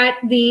is got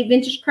the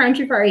vintage Crown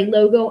Trifari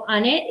logo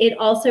on it. It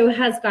also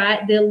has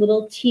got the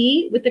little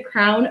T with the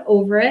crown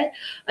over it.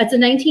 It's a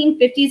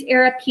 1950s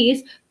era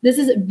piece. This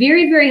is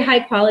very, very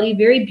high quality,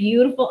 very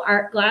beautiful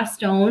art glass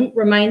stone.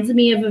 Reminds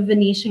me of a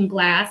Venetian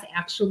glass,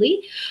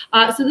 actually.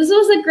 So this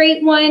was a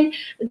great one.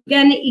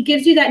 Again, it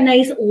gives you that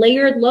nice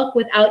layered look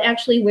without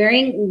actually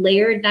wearing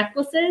layered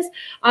necklaces.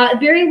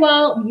 Very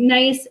well,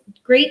 nice,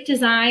 great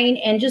design,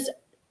 and just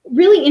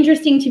really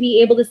interesting to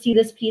be able to see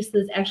this piece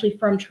that's actually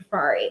from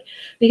Trifari,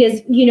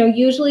 because, you know,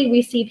 usually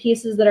we see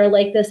pieces that are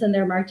like this and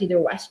they're marked either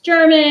West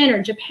German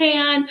or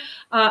Japan,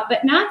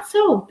 but not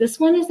so. This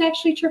one is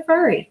actually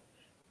Trifari.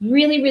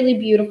 Really, really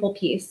beautiful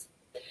piece.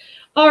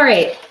 All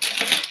right,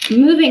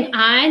 moving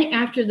on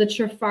after the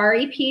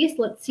Trifari piece,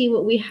 let's see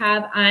what we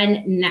have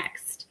on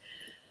next.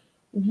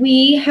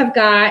 We have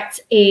got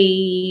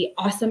a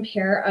awesome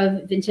pair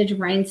of vintage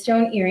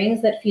rhinestone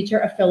earrings that feature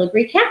a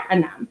filigree cap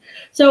on them.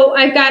 So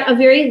I've got a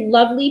very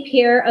lovely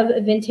pair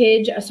of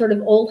vintage, a sort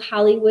of old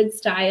Hollywood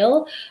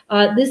style.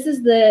 This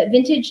is the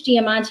vintage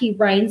Diamante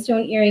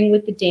rhinestone earring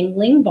with the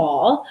dangling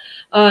ball.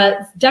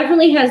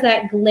 Definitely has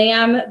that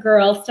glam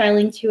girl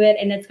styling to it,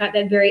 and it's got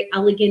that very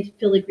elegant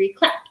filigree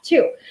clap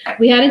too.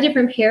 We had a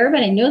different pair,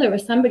 but I know there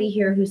was somebody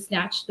here who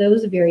snatched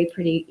those very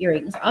pretty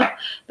earrings up.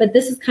 But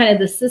this is kind of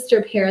the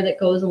sister pair that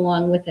goes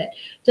along with it.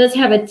 Does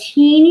have a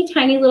teeny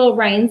tiny little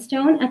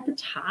rhinestone at the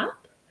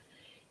top.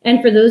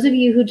 And for those of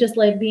you who just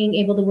like being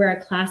able to wear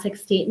a classic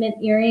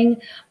statement earring,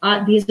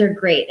 these are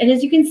great. And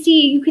as you can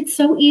see, you could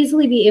so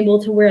easily be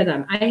able to wear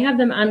them. I have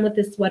them on with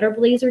this sweater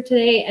blazer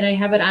today, and I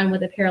have it on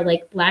with a pair of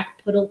like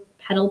black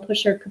pedal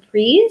pusher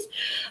capris.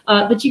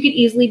 But you could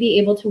easily be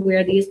able to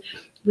wear these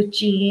with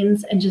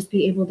jeans and just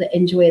be able to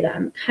enjoy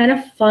them. Kind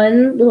of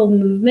fun little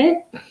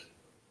movement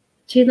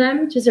to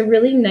them. Just a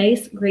really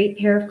nice, great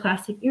pair of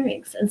classic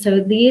earrings. And so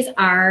these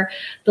are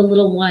the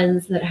little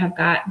ones that have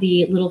got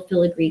the little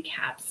filigree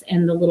caps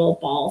and the little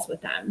balls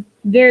with them.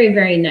 Very,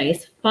 very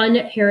nice, fun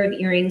pair of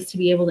earrings to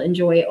be able to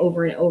enjoy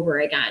over and over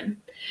again.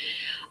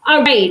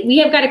 All right, we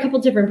have got a couple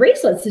different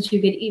bracelets that you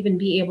could even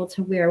be able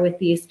to wear with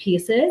these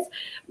pieces.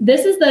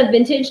 This is the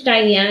vintage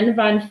Diane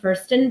von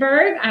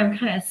Furstenberg. I'm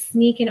kind of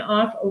sneaking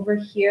off over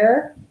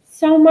here.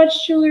 So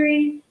much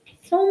jewelry,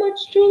 so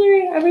much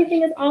jewelry.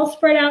 Everything is all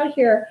spread out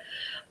here.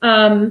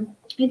 I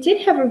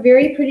did have a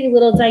very pretty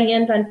little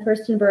Diane von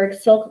Furstenberg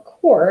silk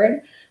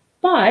cord,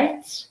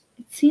 but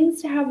it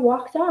seems to have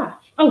walked off.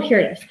 Oh, here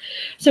it is.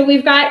 So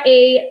we've got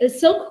a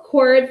silk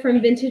cord from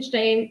vintage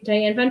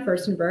Diane von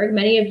Furstenberg.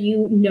 Many of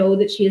you know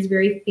that she is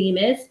very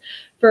famous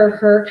for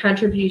her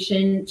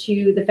contribution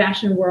to the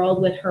fashion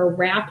world with her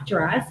wrap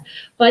dress.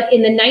 But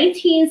in the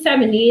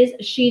 1970s,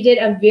 she did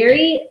a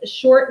very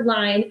short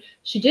line.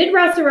 She did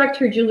resurrect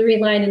her jewelry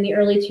line in the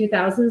early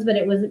 2000s, but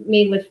it was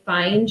made with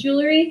fine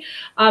jewelry.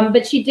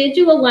 But she did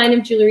do a line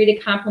of jewelry to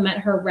complement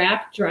her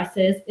wrap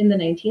dresses in the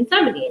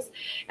 1970s.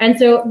 And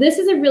so this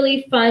is a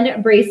really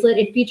fun bracelet.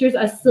 It features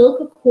a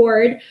silk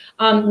cord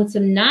with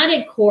some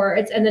knotted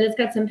cords, and then it's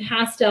got some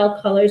pastel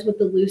colors with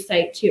the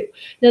lucite too.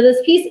 Now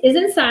this piece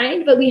isn't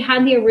signed, but we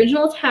had the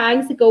original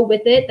tags that go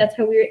with it. That's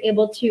how we were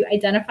able to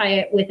identify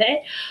it with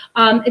it.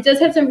 It does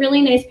have some really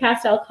nice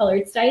pastel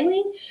colored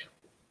styling,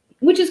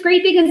 which is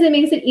great because it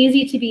makes it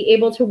easy to be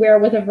able to wear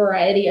with a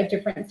variety of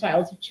different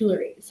styles of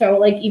jewelry. So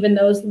like even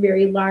those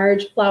very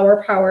large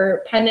flower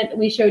power pendant that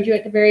we showed you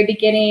at the very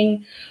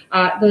beginning,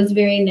 goes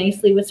very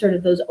nicely with sort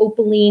of those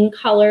opaline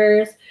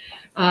colors.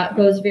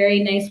 Goes very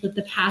nice with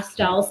the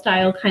pastel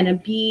style kind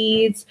of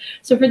beads.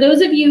 So for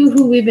those of you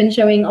who we've been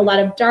showing a lot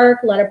of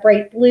dark, a lot of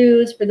bright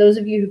blues, for those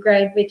of you who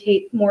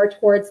gravitate more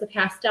towards the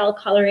pastel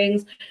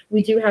colorings,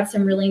 we do have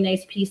some really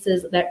nice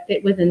pieces that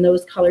fit within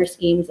those color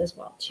schemes as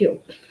well too.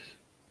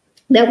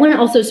 That one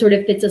also sort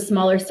of fits a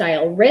smaller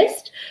style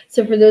wrist.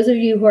 So for those of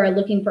you who are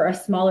looking for a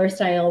smaller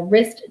style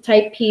wrist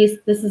type piece,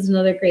 this is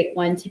another great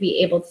one to be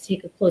able to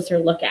take a closer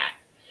look at.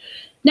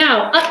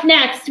 Now, up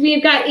next,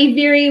 we've got a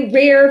very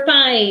rare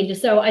find.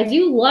 So I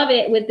do love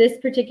it with this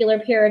particular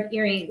pair of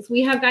earrings.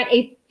 We have got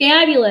a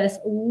fabulous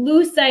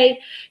lucite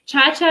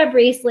cha-cha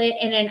bracelet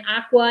in an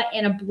aqua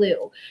and a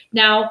blue.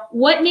 Now,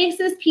 what makes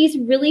this piece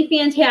really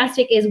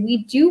fantastic is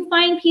we do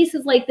find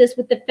pieces like this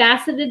with the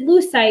faceted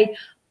lucite,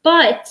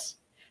 but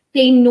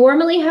they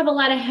normally have a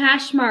lot of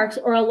hash marks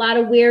or a lot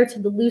of wear to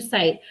the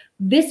lucite.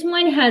 This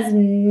one has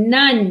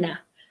none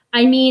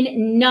I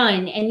mean,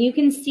 none. And you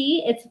can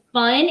see it's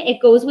fun.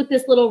 It goes with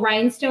this little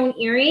rhinestone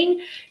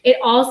earring. It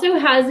also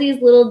has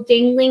these little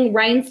dangling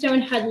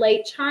rhinestone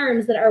headlight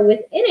charms that are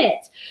within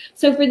it.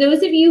 So for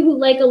those of you who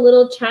like a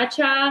little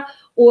cha-cha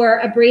or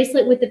a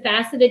bracelet with the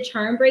faceted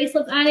charm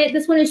bracelets on it,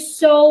 this one is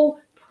so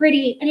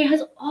pretty, and it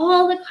has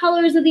all the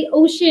colors of the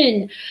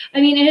ocean.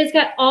 I mean, it has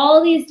got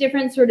all these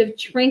different sort of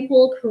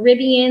tranquil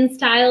Caribbean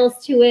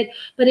styles to it,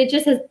 but it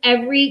just has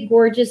every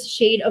gorgeous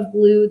shade of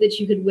blue that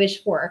you could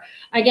wish for.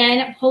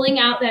 Again, pulling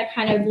out that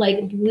kind of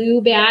like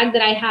blue bag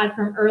that I had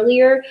from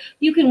earlier,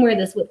 you can wear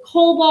this with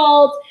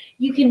cobalt,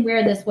 you can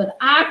wear this with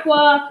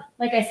aqua.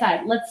 Like I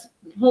said, let's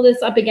pull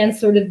this up against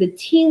sort of the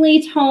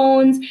tealy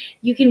tones.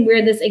 You can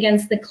wear this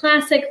against the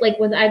classic, like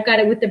with I've got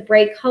it with the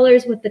bright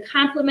colors, with the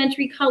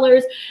complementary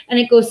colors, and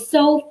it goes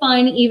so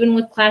fun even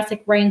with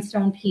classic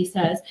rhinestone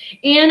pieces.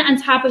 And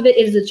on top of it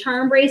is a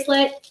charm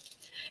bracelet.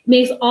 It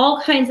makes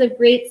all kinds of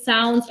great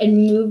sounds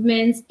and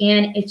movements,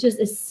 and it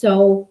just is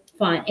so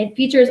fun. It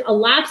features a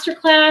lobster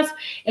clasp.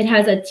 It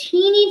has a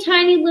teeny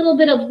tiny little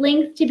bit of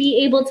length to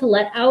be able to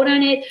let out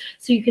on it,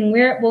 so you can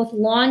wear it both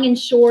long and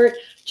short.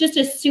 Just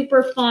a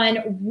super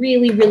fun,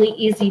 really, really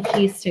easy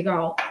piece to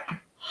go.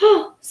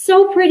 Oh,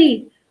 so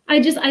pretty. I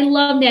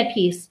love that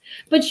piece.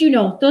 But you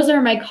know, those are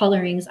my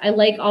colorings. I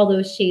like all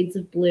those shades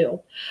of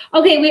blue.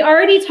 Okay, we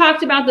already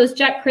talked about those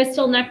jet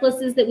crystal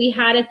necklaces that we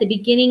had at the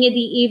beginning of the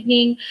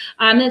evening.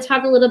 I'm going to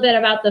talk a little bit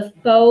about the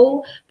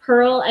faux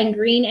pearl and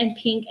green and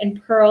pink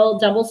and pearl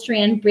double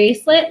strand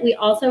bracelet. We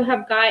also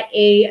have got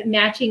a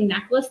matching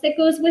necklace that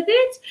goes with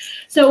it.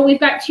 So we've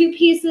got two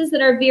pieces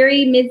that are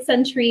very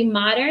mid-century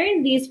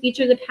modern. These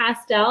feature the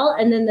pastel,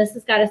 and then this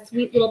has got a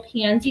sweet little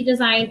pansy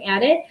design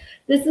at it.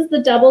 This is the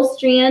double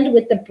strand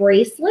with the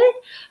bracelet.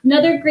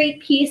 Another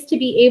great piece to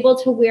be able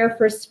to wear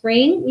for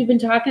spring. We've been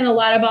talking a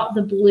lot about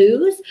the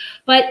blues,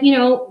 but you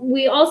know,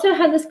 we also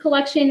have this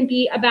collection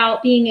be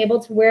about being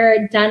able to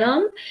wear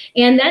denim,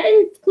 and that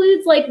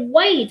includes like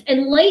white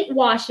and light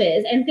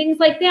washes and things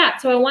like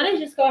that. So I want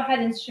to just go ahead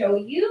and show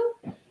you.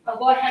 I'll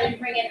go ahead and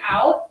bring it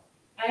out.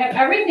 I have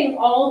everything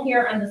all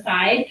here on the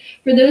side.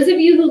 For those of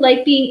you who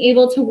like being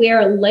able to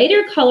wear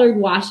lighter colored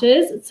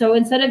washes, so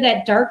instead of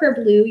that darker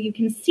blue, you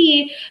can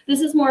see this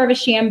is more of a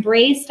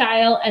chambray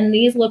style, and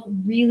these look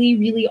really,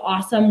 really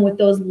awesome with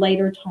those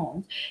lighter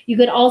tones. You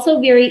could also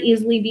very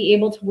easily be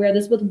able to wear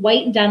this with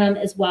white denim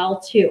as well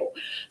too.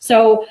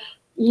 So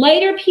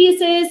lighter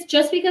pieces,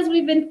 just because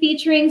we've been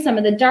featuring some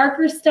of the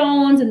darker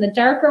stones and the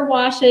darker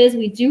washes,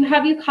 we do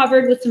have you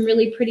covered with some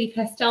really pretty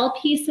pastel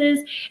pieces,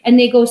 and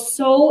they go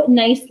so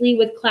nicely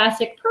with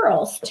classic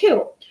pearls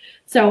too.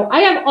 So I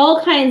have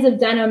all kinds of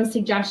denim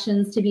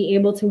suggestions to be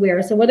able to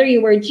wear. So whether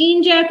you wear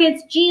jean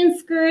jackets, jean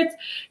skirts,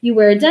 you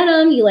wear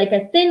denim, you like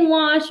a thin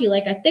wash, you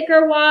like a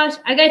thicker wash,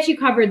 I got you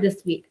covered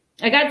this week.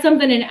 I got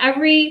something in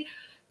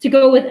to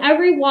go with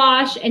every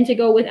wash and to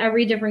go with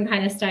every different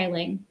kind of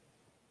styling.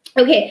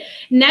 Okay,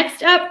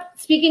 next up,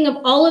 speaking of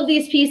all of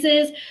these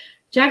pieces,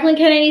 Jacqueline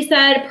Kennedy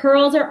said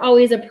pearls are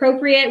always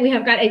appropriate. We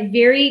have got a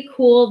very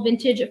cool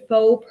vintage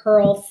faux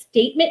pearl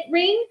statement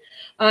ring.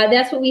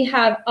 That's what we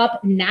have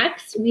up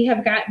next. We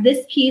have got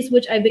this piece,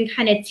 which I've been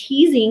kind of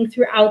teasing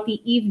throughout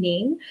the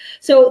evening.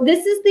 So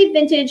this is the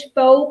vintage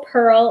faux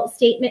pearl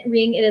statement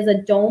ring. It is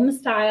a dome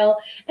style,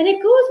 and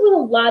it goes with a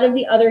lot of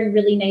the other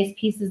really nice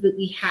pieces that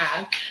we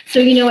have. So,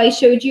 you know, I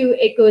showed you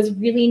it goes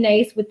really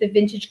nice with the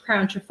vintage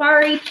crown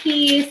trifari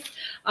piece.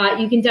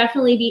 You can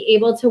definitely be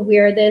able to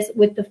wear this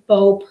with the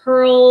faux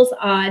pearls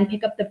and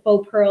pick up the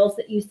faux pearls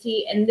that you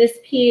see in this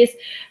piece.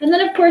 And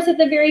then, of course, at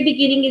the very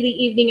beginning of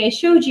the evening, I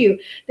showed you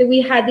that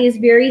we had these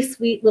very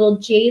sweet little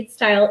jade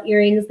style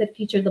earrings that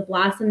feature the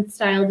blossom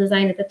style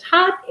design at the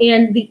top,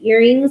 and the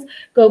earrings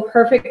go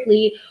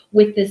perfectly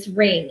with this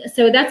ring.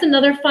 So that's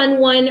another fun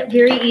one,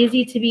 very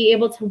easy to be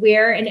able to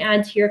wear and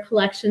add to your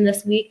collection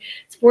this week.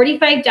 It's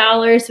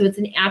 $45, so it's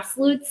an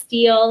absolute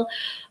steal.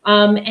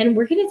 And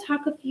we're going to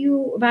talk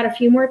about a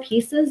few more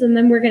pieces, and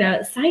then we're going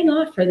to sign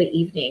off for the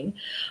evening.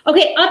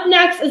 Okay, up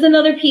next is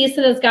another piece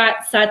that has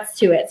got sets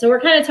to it. So we're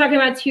kind of talking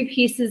about two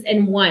pieces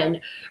in one.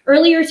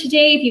 Earlier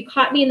today, if you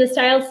caught me in the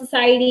Style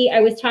Society,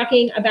 I was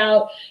talking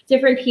about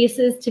different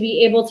pieces to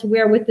be able to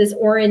wear with this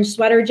orange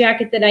sweater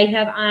jacket that I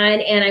have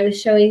on, and I was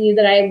showing you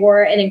that I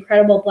wore an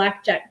incredible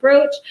black jet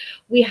brooch.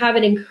 We have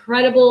an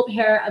incredible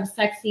pair of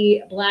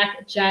sexy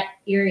black jet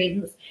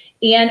earrings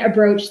and a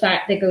brooch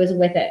set that goes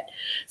with it.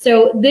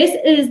 So this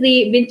is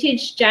the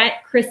vintage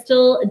jet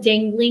crystal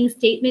dangling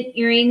statement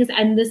earrings,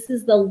 and this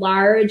is the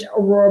large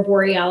Aurora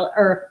Boreal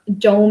or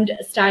domed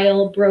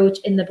style brooch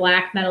in the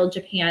black metal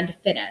Japan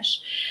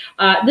finish.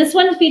 This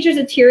one features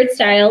a tiered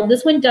style.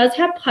 This one does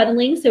have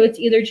puddling, so it's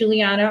either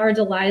Juliana or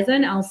Deliza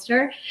and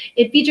Elster.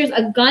 It features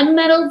a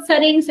gunmetal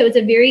setting, so it's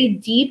a very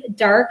deep,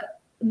 dark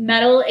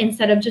metal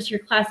instead of just your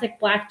classic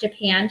black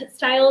japanned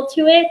style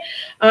to it.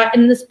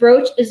 And this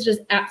brooch is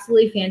just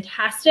absolutely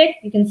fantastic.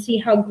 You can see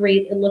how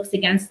great it looks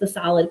against the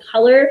solid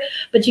color,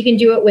 but you can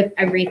do it with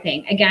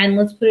everything. Again,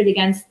 let's put it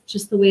against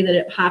just the way that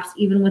it pops,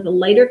 even with a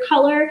lighter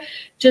color,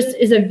 just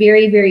is a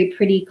very, very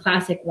pretty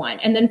classic one.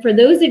 And then for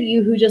those of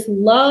you who just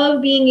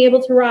love being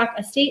able to rock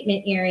a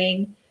statement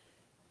earring,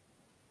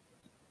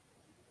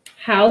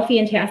 how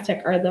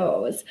fantastic are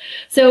those?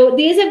 So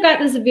these have got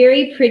this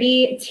very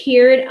pretty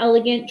tiered,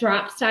 elegant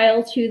drop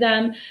style to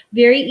them.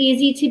 Very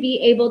easy to be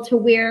able to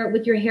wear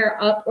with your hair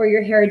up or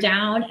your hair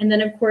down. And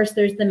then of course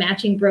there's the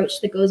matching brooch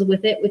that goes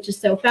with it, which is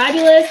so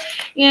fabulous.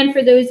 And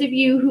for those of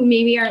you who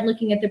maybe aren't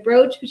looking at the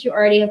brooch, but you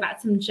already have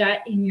got some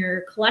jet in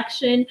your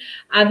collection,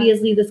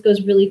 obviously this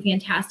goes really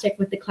fantastic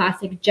with the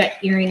classic jet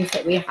earrings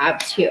that we have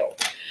too.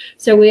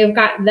 So we have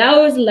got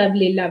those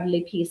lovely,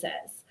 lovely pieces.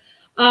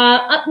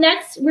 Up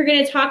next, we're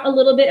going to talk a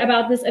little bit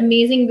about this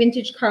amazing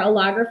vintage Karl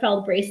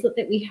Lagerfeld bracelet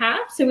that we have.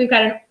 So we've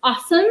got an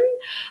awesome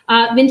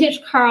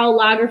vintage Karl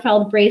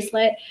Lagerfeld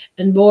bracelet.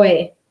 And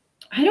boy,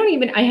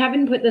 I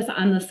haven't put this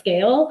on the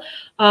scale,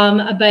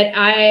 but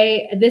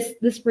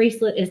this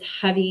bracelet is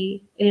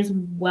heavy. It is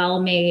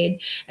well made.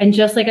 And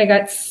just like I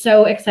got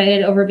so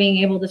excited over being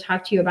able to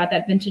talk to you about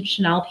that vintage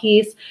Chanel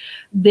piece,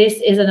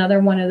 this is another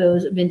one of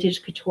those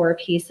vintage couture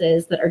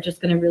pieces that are just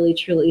going to really,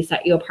 truly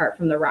set you apart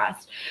from the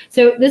rest.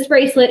 So this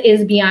bracelet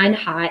is beyond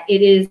hot.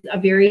 It is a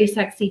very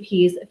sexy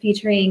piece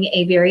featuring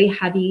a very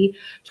heavy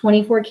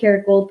 24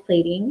 karat gold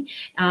plating.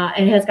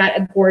 It has got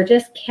a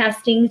gorgeous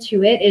casting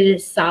to it. It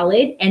is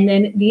solid. And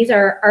then these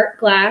are art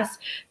glass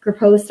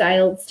Grappo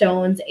styled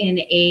stones in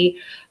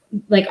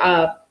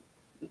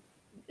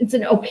it's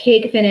an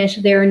opaque finish.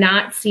 They're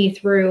not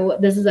see-through.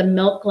 This is a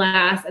milk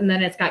glass, and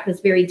then it's got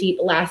this very deep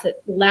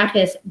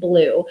lapis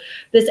blue.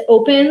 This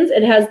opens.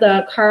 It has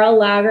the Karl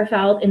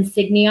Lagerfeld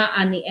insignia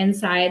on the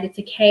inside. It's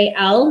a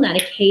KL, not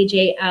a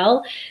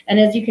KJL. And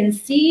as you can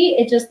see,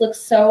 it just looks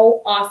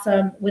so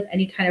awesome with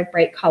any kind of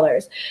bright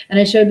colors. And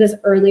I showed this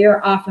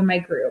earlier off in my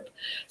group.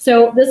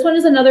 So this one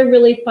is another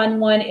really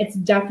fun one. It's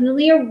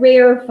definitely a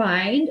rare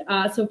find.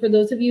 So for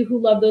those of you who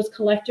love those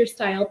collector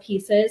style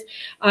pieces,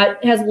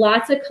 it has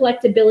lots of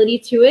collectability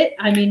to it.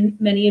 I mean,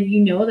 many of you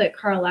know that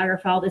Karl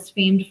Lagerfeld is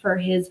famed for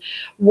his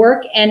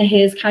work and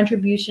his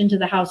contribution to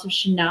the House of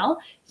Chanel.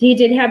 He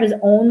did have his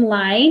own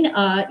line,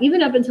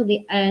 even up until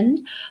the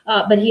end,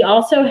 but he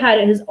also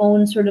had his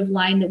own sort of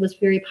line that was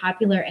very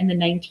popular in the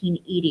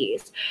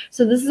 1980s.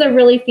 So this is a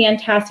really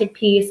fantastic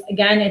piece.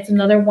 Again, it's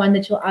another one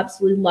that you'll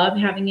absolutely love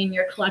having in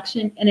your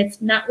collection, and it's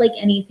not like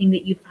anything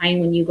that you find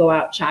when you go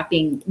out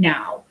shopping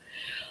now.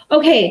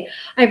 Okay,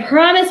 I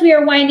promise we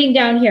are winding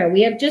down here.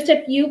 We have just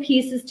a few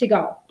pieces to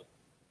go.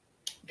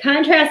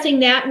 Contrasting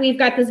that, we've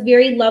got this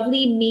very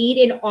lovely made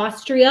in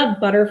Austria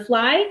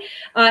butterfly.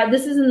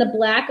 This is in the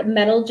black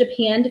metal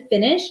japanned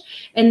finish,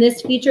 and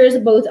this features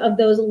both of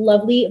those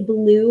lovely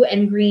blue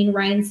and green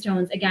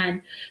rhinestones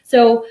again.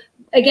 So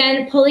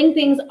again, pulling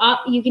things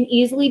up, you can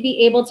easily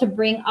be able to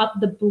bring up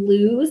the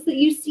blues that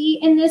you see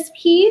in this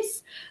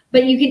piece,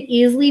 but you can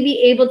easily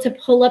be able to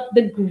pull up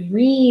the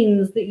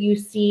greens that you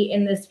see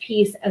in this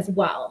piece as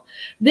well.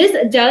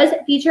 This does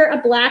feature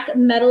a black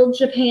metal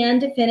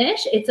japanned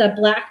finish. It's a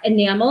black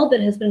enamel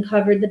that has been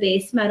covered the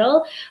base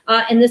metal.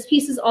 And this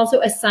piece is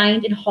also a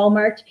signed and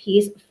hallmarked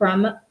piece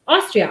from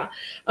Austria.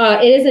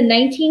 It is a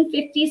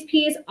 1950s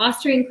piece,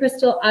 Austrian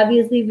crystal,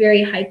 obviously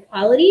very high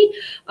quality.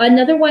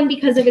 Another one,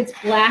 because of its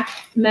black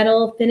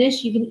metal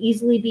finish, you can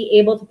easily be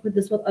able to put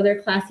this with other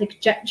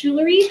classic jet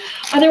jewelry.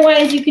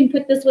 Otherwise, you can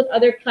put this with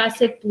other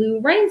classic blue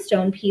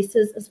rhinestone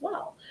pieces as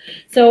well.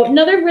 So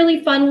another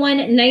really fun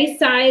one, nice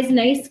size,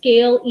 nice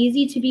scale,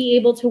 easy to be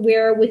able to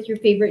wear with your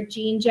favorite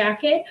jean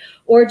jacket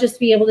or just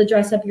be able to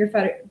dress up your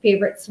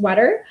favorite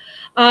sweater.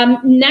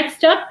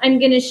 Next up, I'm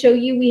going to show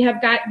you, we have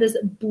got this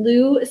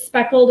blue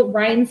speckled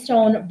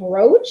rhinestone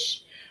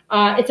brooch.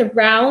 It's a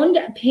round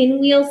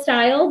pinwheel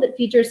style that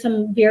features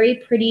some very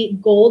pretty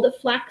gold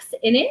flecks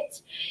in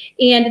it.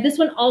 And this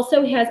one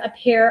also has a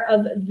pair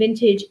of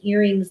vintage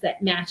earrings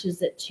that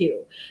matches it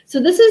too.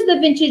 So this is the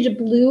vintage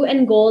blue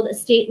and gold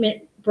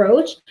statement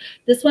brooch.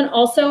 This one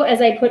also, as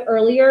I put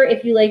earlier,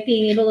 if you like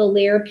being able to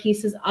layer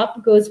pieces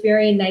up, goes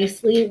very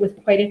nicely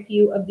with quite a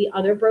few of the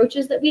other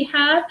brooches that we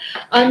have.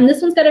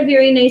 This one's got a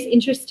very nice,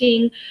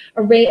 interesting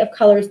array of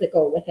colors that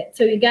go with it.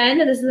 So again,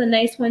 this is a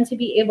nice one to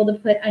be able to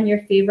put on your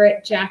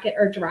favorite jacket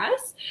or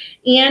dress.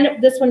 And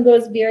this one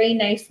goes very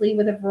nicely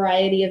with a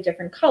variety of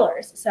different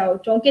colors. So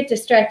don't get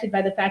distracted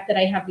by the fact that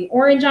I have the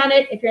orange on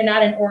it. If you're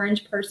not an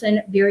orange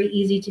person, very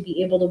easy to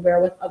be able to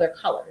wear with other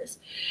colors.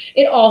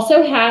 It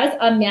also has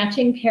a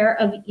matching pair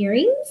of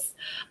earrings.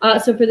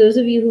 So for those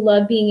of you who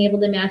love being able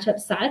to match up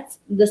sets,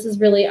 this is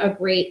really a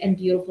great and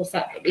beautiful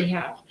set that we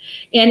have.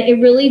 And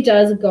it really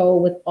does go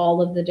with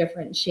all of the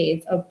different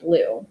shades of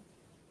blue.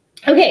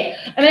 Okay,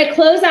 I'm going to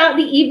close out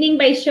the evening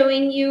by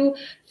showing you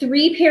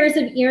 3 pairs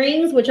of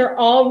earrings, which are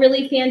all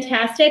really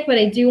fantastic, but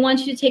I do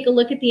want you to take a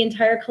look at the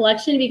entire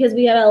collection because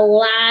we have a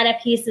lot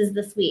of pieces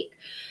this week.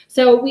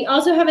 So we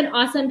also have an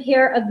awesome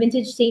pair of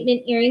vintage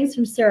statement earrings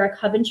from Sarah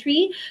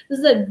Coventry. This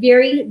is a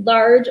very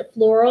large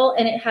floral,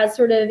 and it has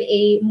sort of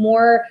a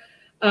more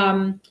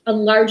a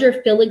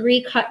larger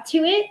filigree cut to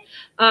it.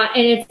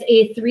 And it's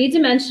a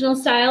three-dimensional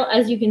style,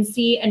 as you can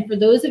see. And for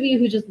those of you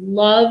who just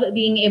love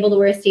being able to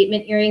wear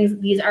statement earrings,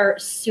 these are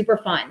super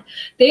fun.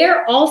 They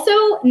are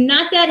also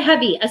not that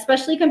heavy,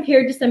 especially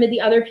compared to some of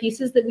the other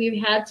pieces that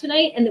we've had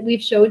tonight and that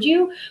we've showed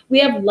you. We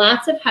have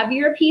lots of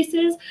heavier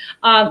pieces,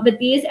 but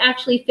these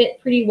actually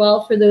fit pretty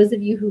well for those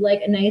of you who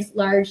like a nice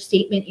large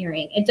statement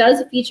earring. It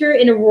does feature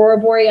an Aurora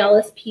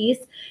Borealis piece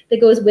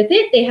that goes with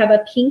it. They have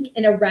a pink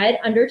and a red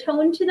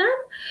undertone to them.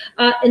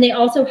 And they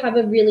also have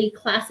a really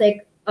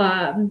classic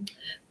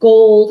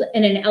gold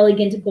and an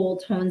elegant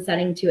gold tone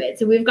setting to it.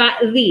 So we've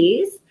got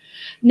these.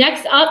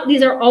 Next up,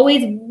 these are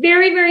always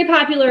very, very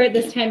popular at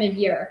this time of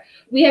year.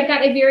 We have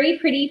got a very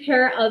pretty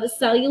pair of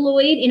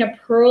celluloid in a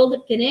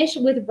pearled finish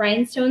with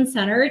rhinestone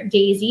center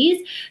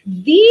daisies.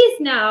 These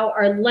now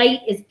are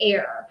light as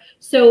air.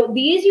 So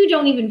these you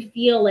don't even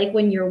feel like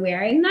when you're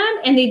wearing them,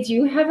 and they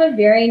do have a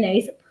very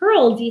nice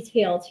pearl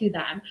detail to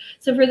them.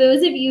 So for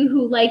those of you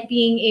who like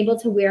being able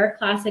to wear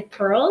classic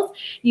pearls,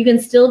 you can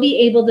still be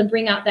able to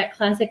bring out that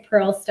classic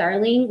pearl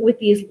styling with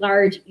these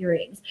large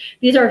earrings.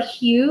 These are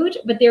huge,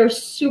 but they're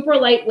super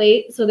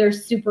lightweight, so they're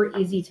super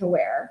easy to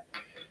wear.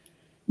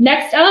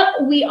 Next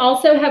up, we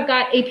also have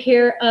got a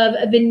pair of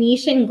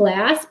Venetian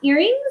glass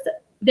earrings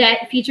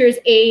that features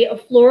a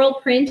floral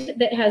print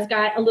that has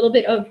got a little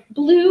bit of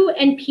blue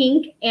and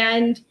pink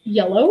and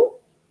yellow.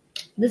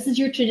 This is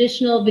your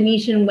traditional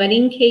Venetian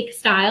wedding cake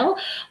style,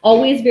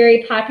 always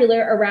very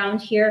popular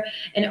around here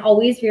and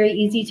always very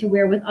easy to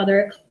wear with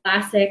other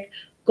classic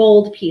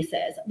gold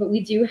pieces. But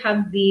we do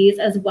have these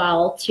as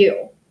well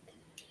too.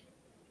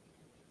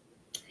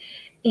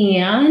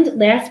 And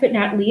last but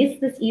not least,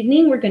 this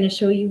evening, we're going to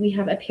show you we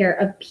have a pair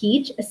of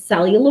peach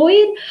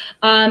celluloid.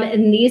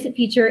 And these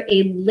feature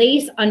a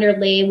lace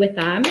underlay with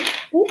them.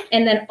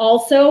 And then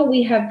also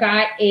we have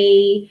got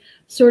a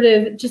sort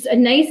of just a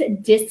nice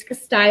disc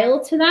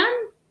style to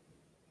them.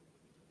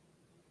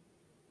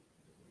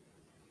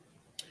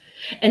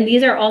 And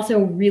these are also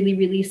really,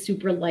 really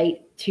super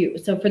light too.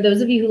 So for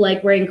those of you who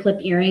like wearing clip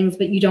earrings,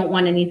 but you don't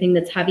want anything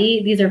that's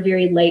heavy, these are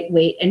very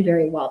lightweight and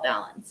very well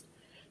balanced.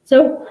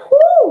 So,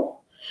 whoo!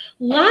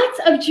 Lots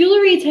of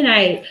jewelry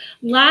tonight,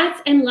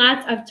 lots and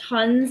lots of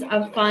tons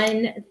of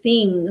fun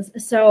things.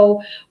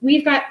 So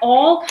we've got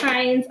all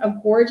kinds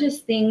of gorgeous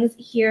things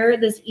here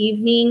this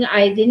evening.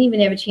 I didn't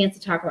even have a chance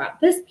to talk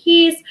about this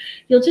piece.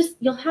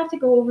 You'll have to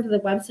go over to the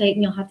website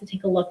and you'll have to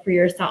take a look for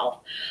yourself.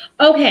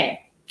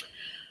 Okay.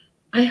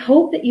 I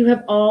hope that you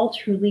have all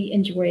truly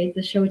enjoyed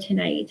the show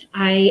tonight.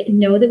 I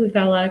know that we've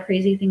got a lot of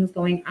crazy things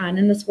going on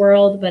in this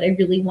world, but I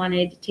really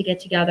wanted to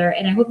get together,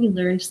 and I hope you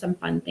learned some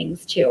fun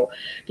things too,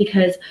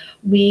 because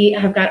we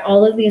have got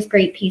all of these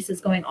great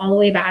pieces going all the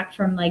way back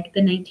from like the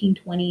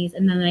 1920s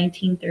and the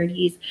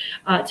 1930s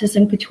to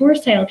some couture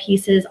style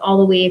pieces all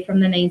the way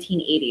from the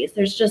 1980s.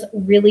 There's just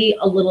really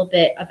a little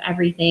bit of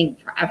everything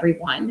for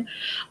everyone.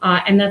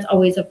 And that's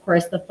always, of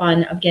course, the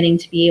fun of getting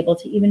to be able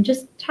to even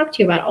just talk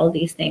to you about all of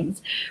these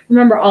things.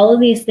 Remember, all of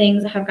these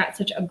things have got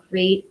such a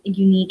great,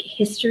 unique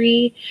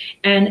history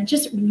and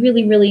just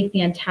really, really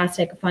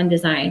fantastic, fun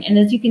design. And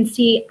as you can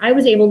see, I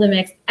was able to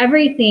mix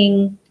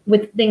everything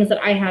with things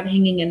that I have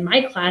hanging in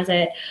my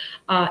closet.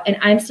 And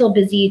I'm still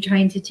busy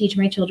trying to teach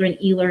my children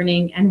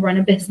e-learning and run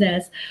a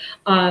business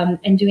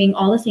and doing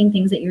all the same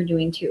things that you're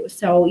doing too.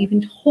 So you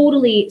can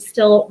totally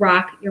still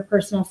rock your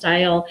personal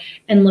style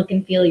and look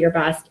and feel your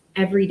best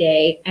every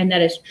day. And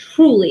that is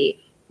truly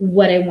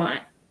what I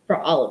want for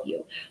all of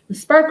you. The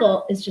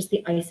sparkle is just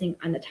the icing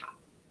on the top.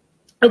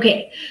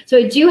 Okay, so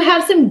I do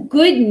have some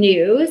good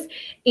news,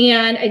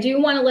 and I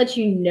do want to let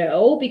you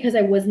know, because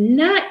I was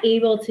not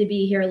able to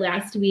be here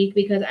last week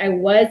because I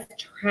was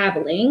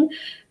traveling.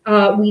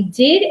 We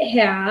did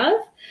have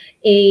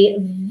a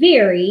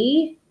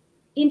very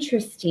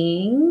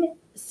interesting,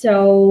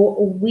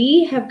 so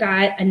we have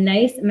got a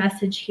nice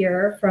message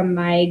here from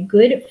my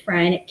good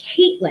friend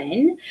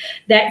Caitlin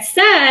that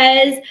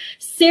says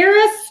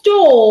Sarah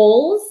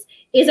Stoles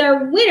is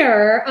our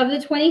winner of the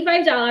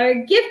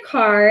 $25 gift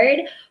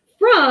card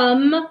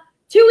from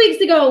 2 weeks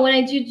ago when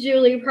I did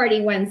Jewelry Party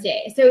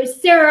Wednesday. So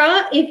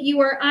Sarah, if you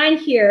are on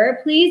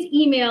here, please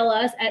email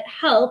us at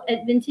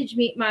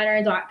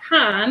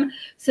help@vintagemeetmodern.com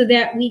so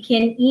that we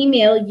can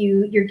email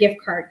you your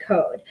gift card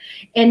code.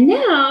 And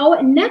now,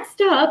 next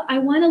up, I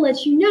want to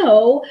let you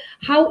know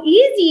how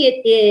easy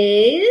it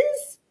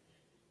is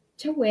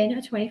to win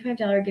a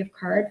 $25 gift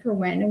card for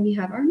when we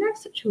have our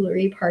next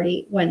Jewelry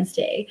Party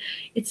Wednesday.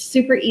 It's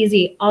super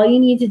easy. All you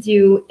need to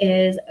do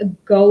is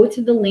go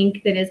to the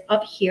link that is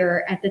up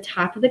here at the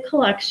top of the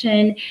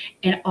collection,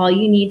 and all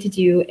you need to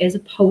do is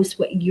post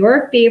what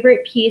your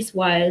favorite piece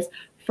was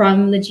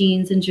from the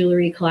jeans and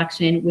jewelry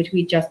collection, which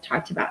we just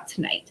talked about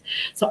tonight.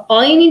 So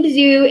all you need to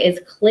do is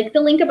click the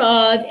link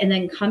above and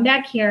then come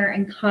back here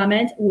and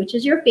comment which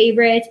is your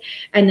favorite.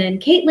 And then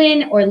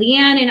Caitlin or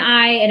Leanne and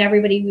I and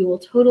everybody, we will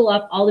total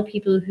up all the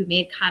people who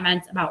made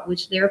comments about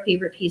which their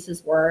favorite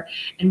pieces were,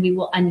 and we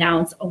will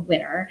announce a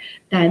winner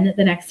then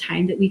the next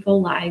time that we go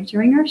live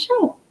during our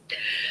show.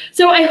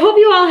 So I hope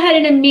you all had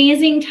an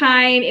amazing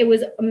time. It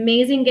was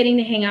amazing getting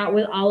to hang out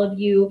with all of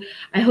you.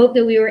 I hope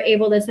that we were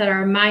able to set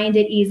our mind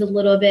at ease a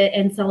little bit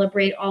and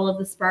celebrate all of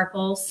the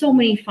sparkle. So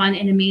many fun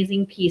and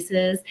amazing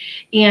pieces.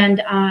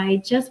 And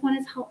I just want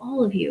to tell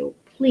all of you,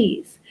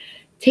 please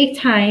take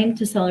time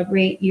to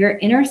celebrate your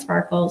inner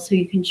sparkle so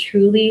you can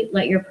truly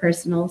let your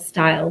personal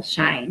style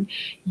shine.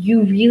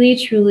 You really,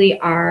 truly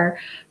are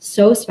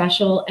so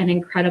special and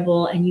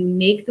incredible, and you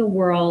make the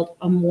world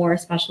a more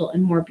special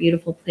and more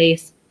beautiful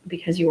place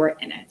because you are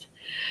in it.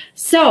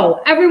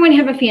 So everyone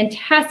have a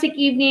fantastic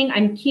evening.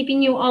 I'm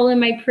keeping you all in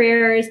my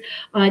prayers.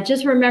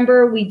 Just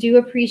remember, we do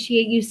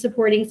appreciate you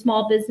supporting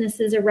small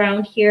businesses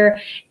around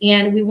here,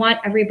 and we want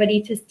everybody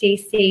to stay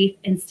safe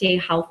and stay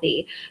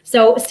healthy.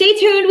 So stay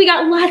tuned. We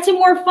got lots of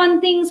more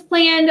fun things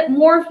planned,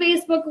 more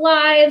Facebook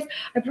Lives.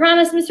 I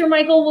promise Mr.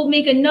 Michael will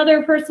make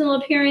another personal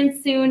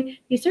appearance soon.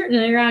 He's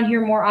certainly around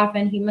here more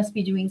often. He must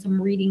be doing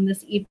some reading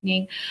this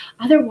evening.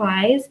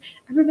 Otherwise,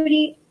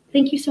 everybody,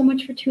 thank you so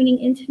much for tuning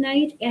in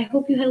tonight. I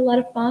hope you had a lot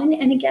of fun.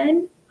 And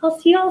again, I'll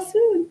see you all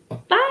soon.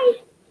 Bye.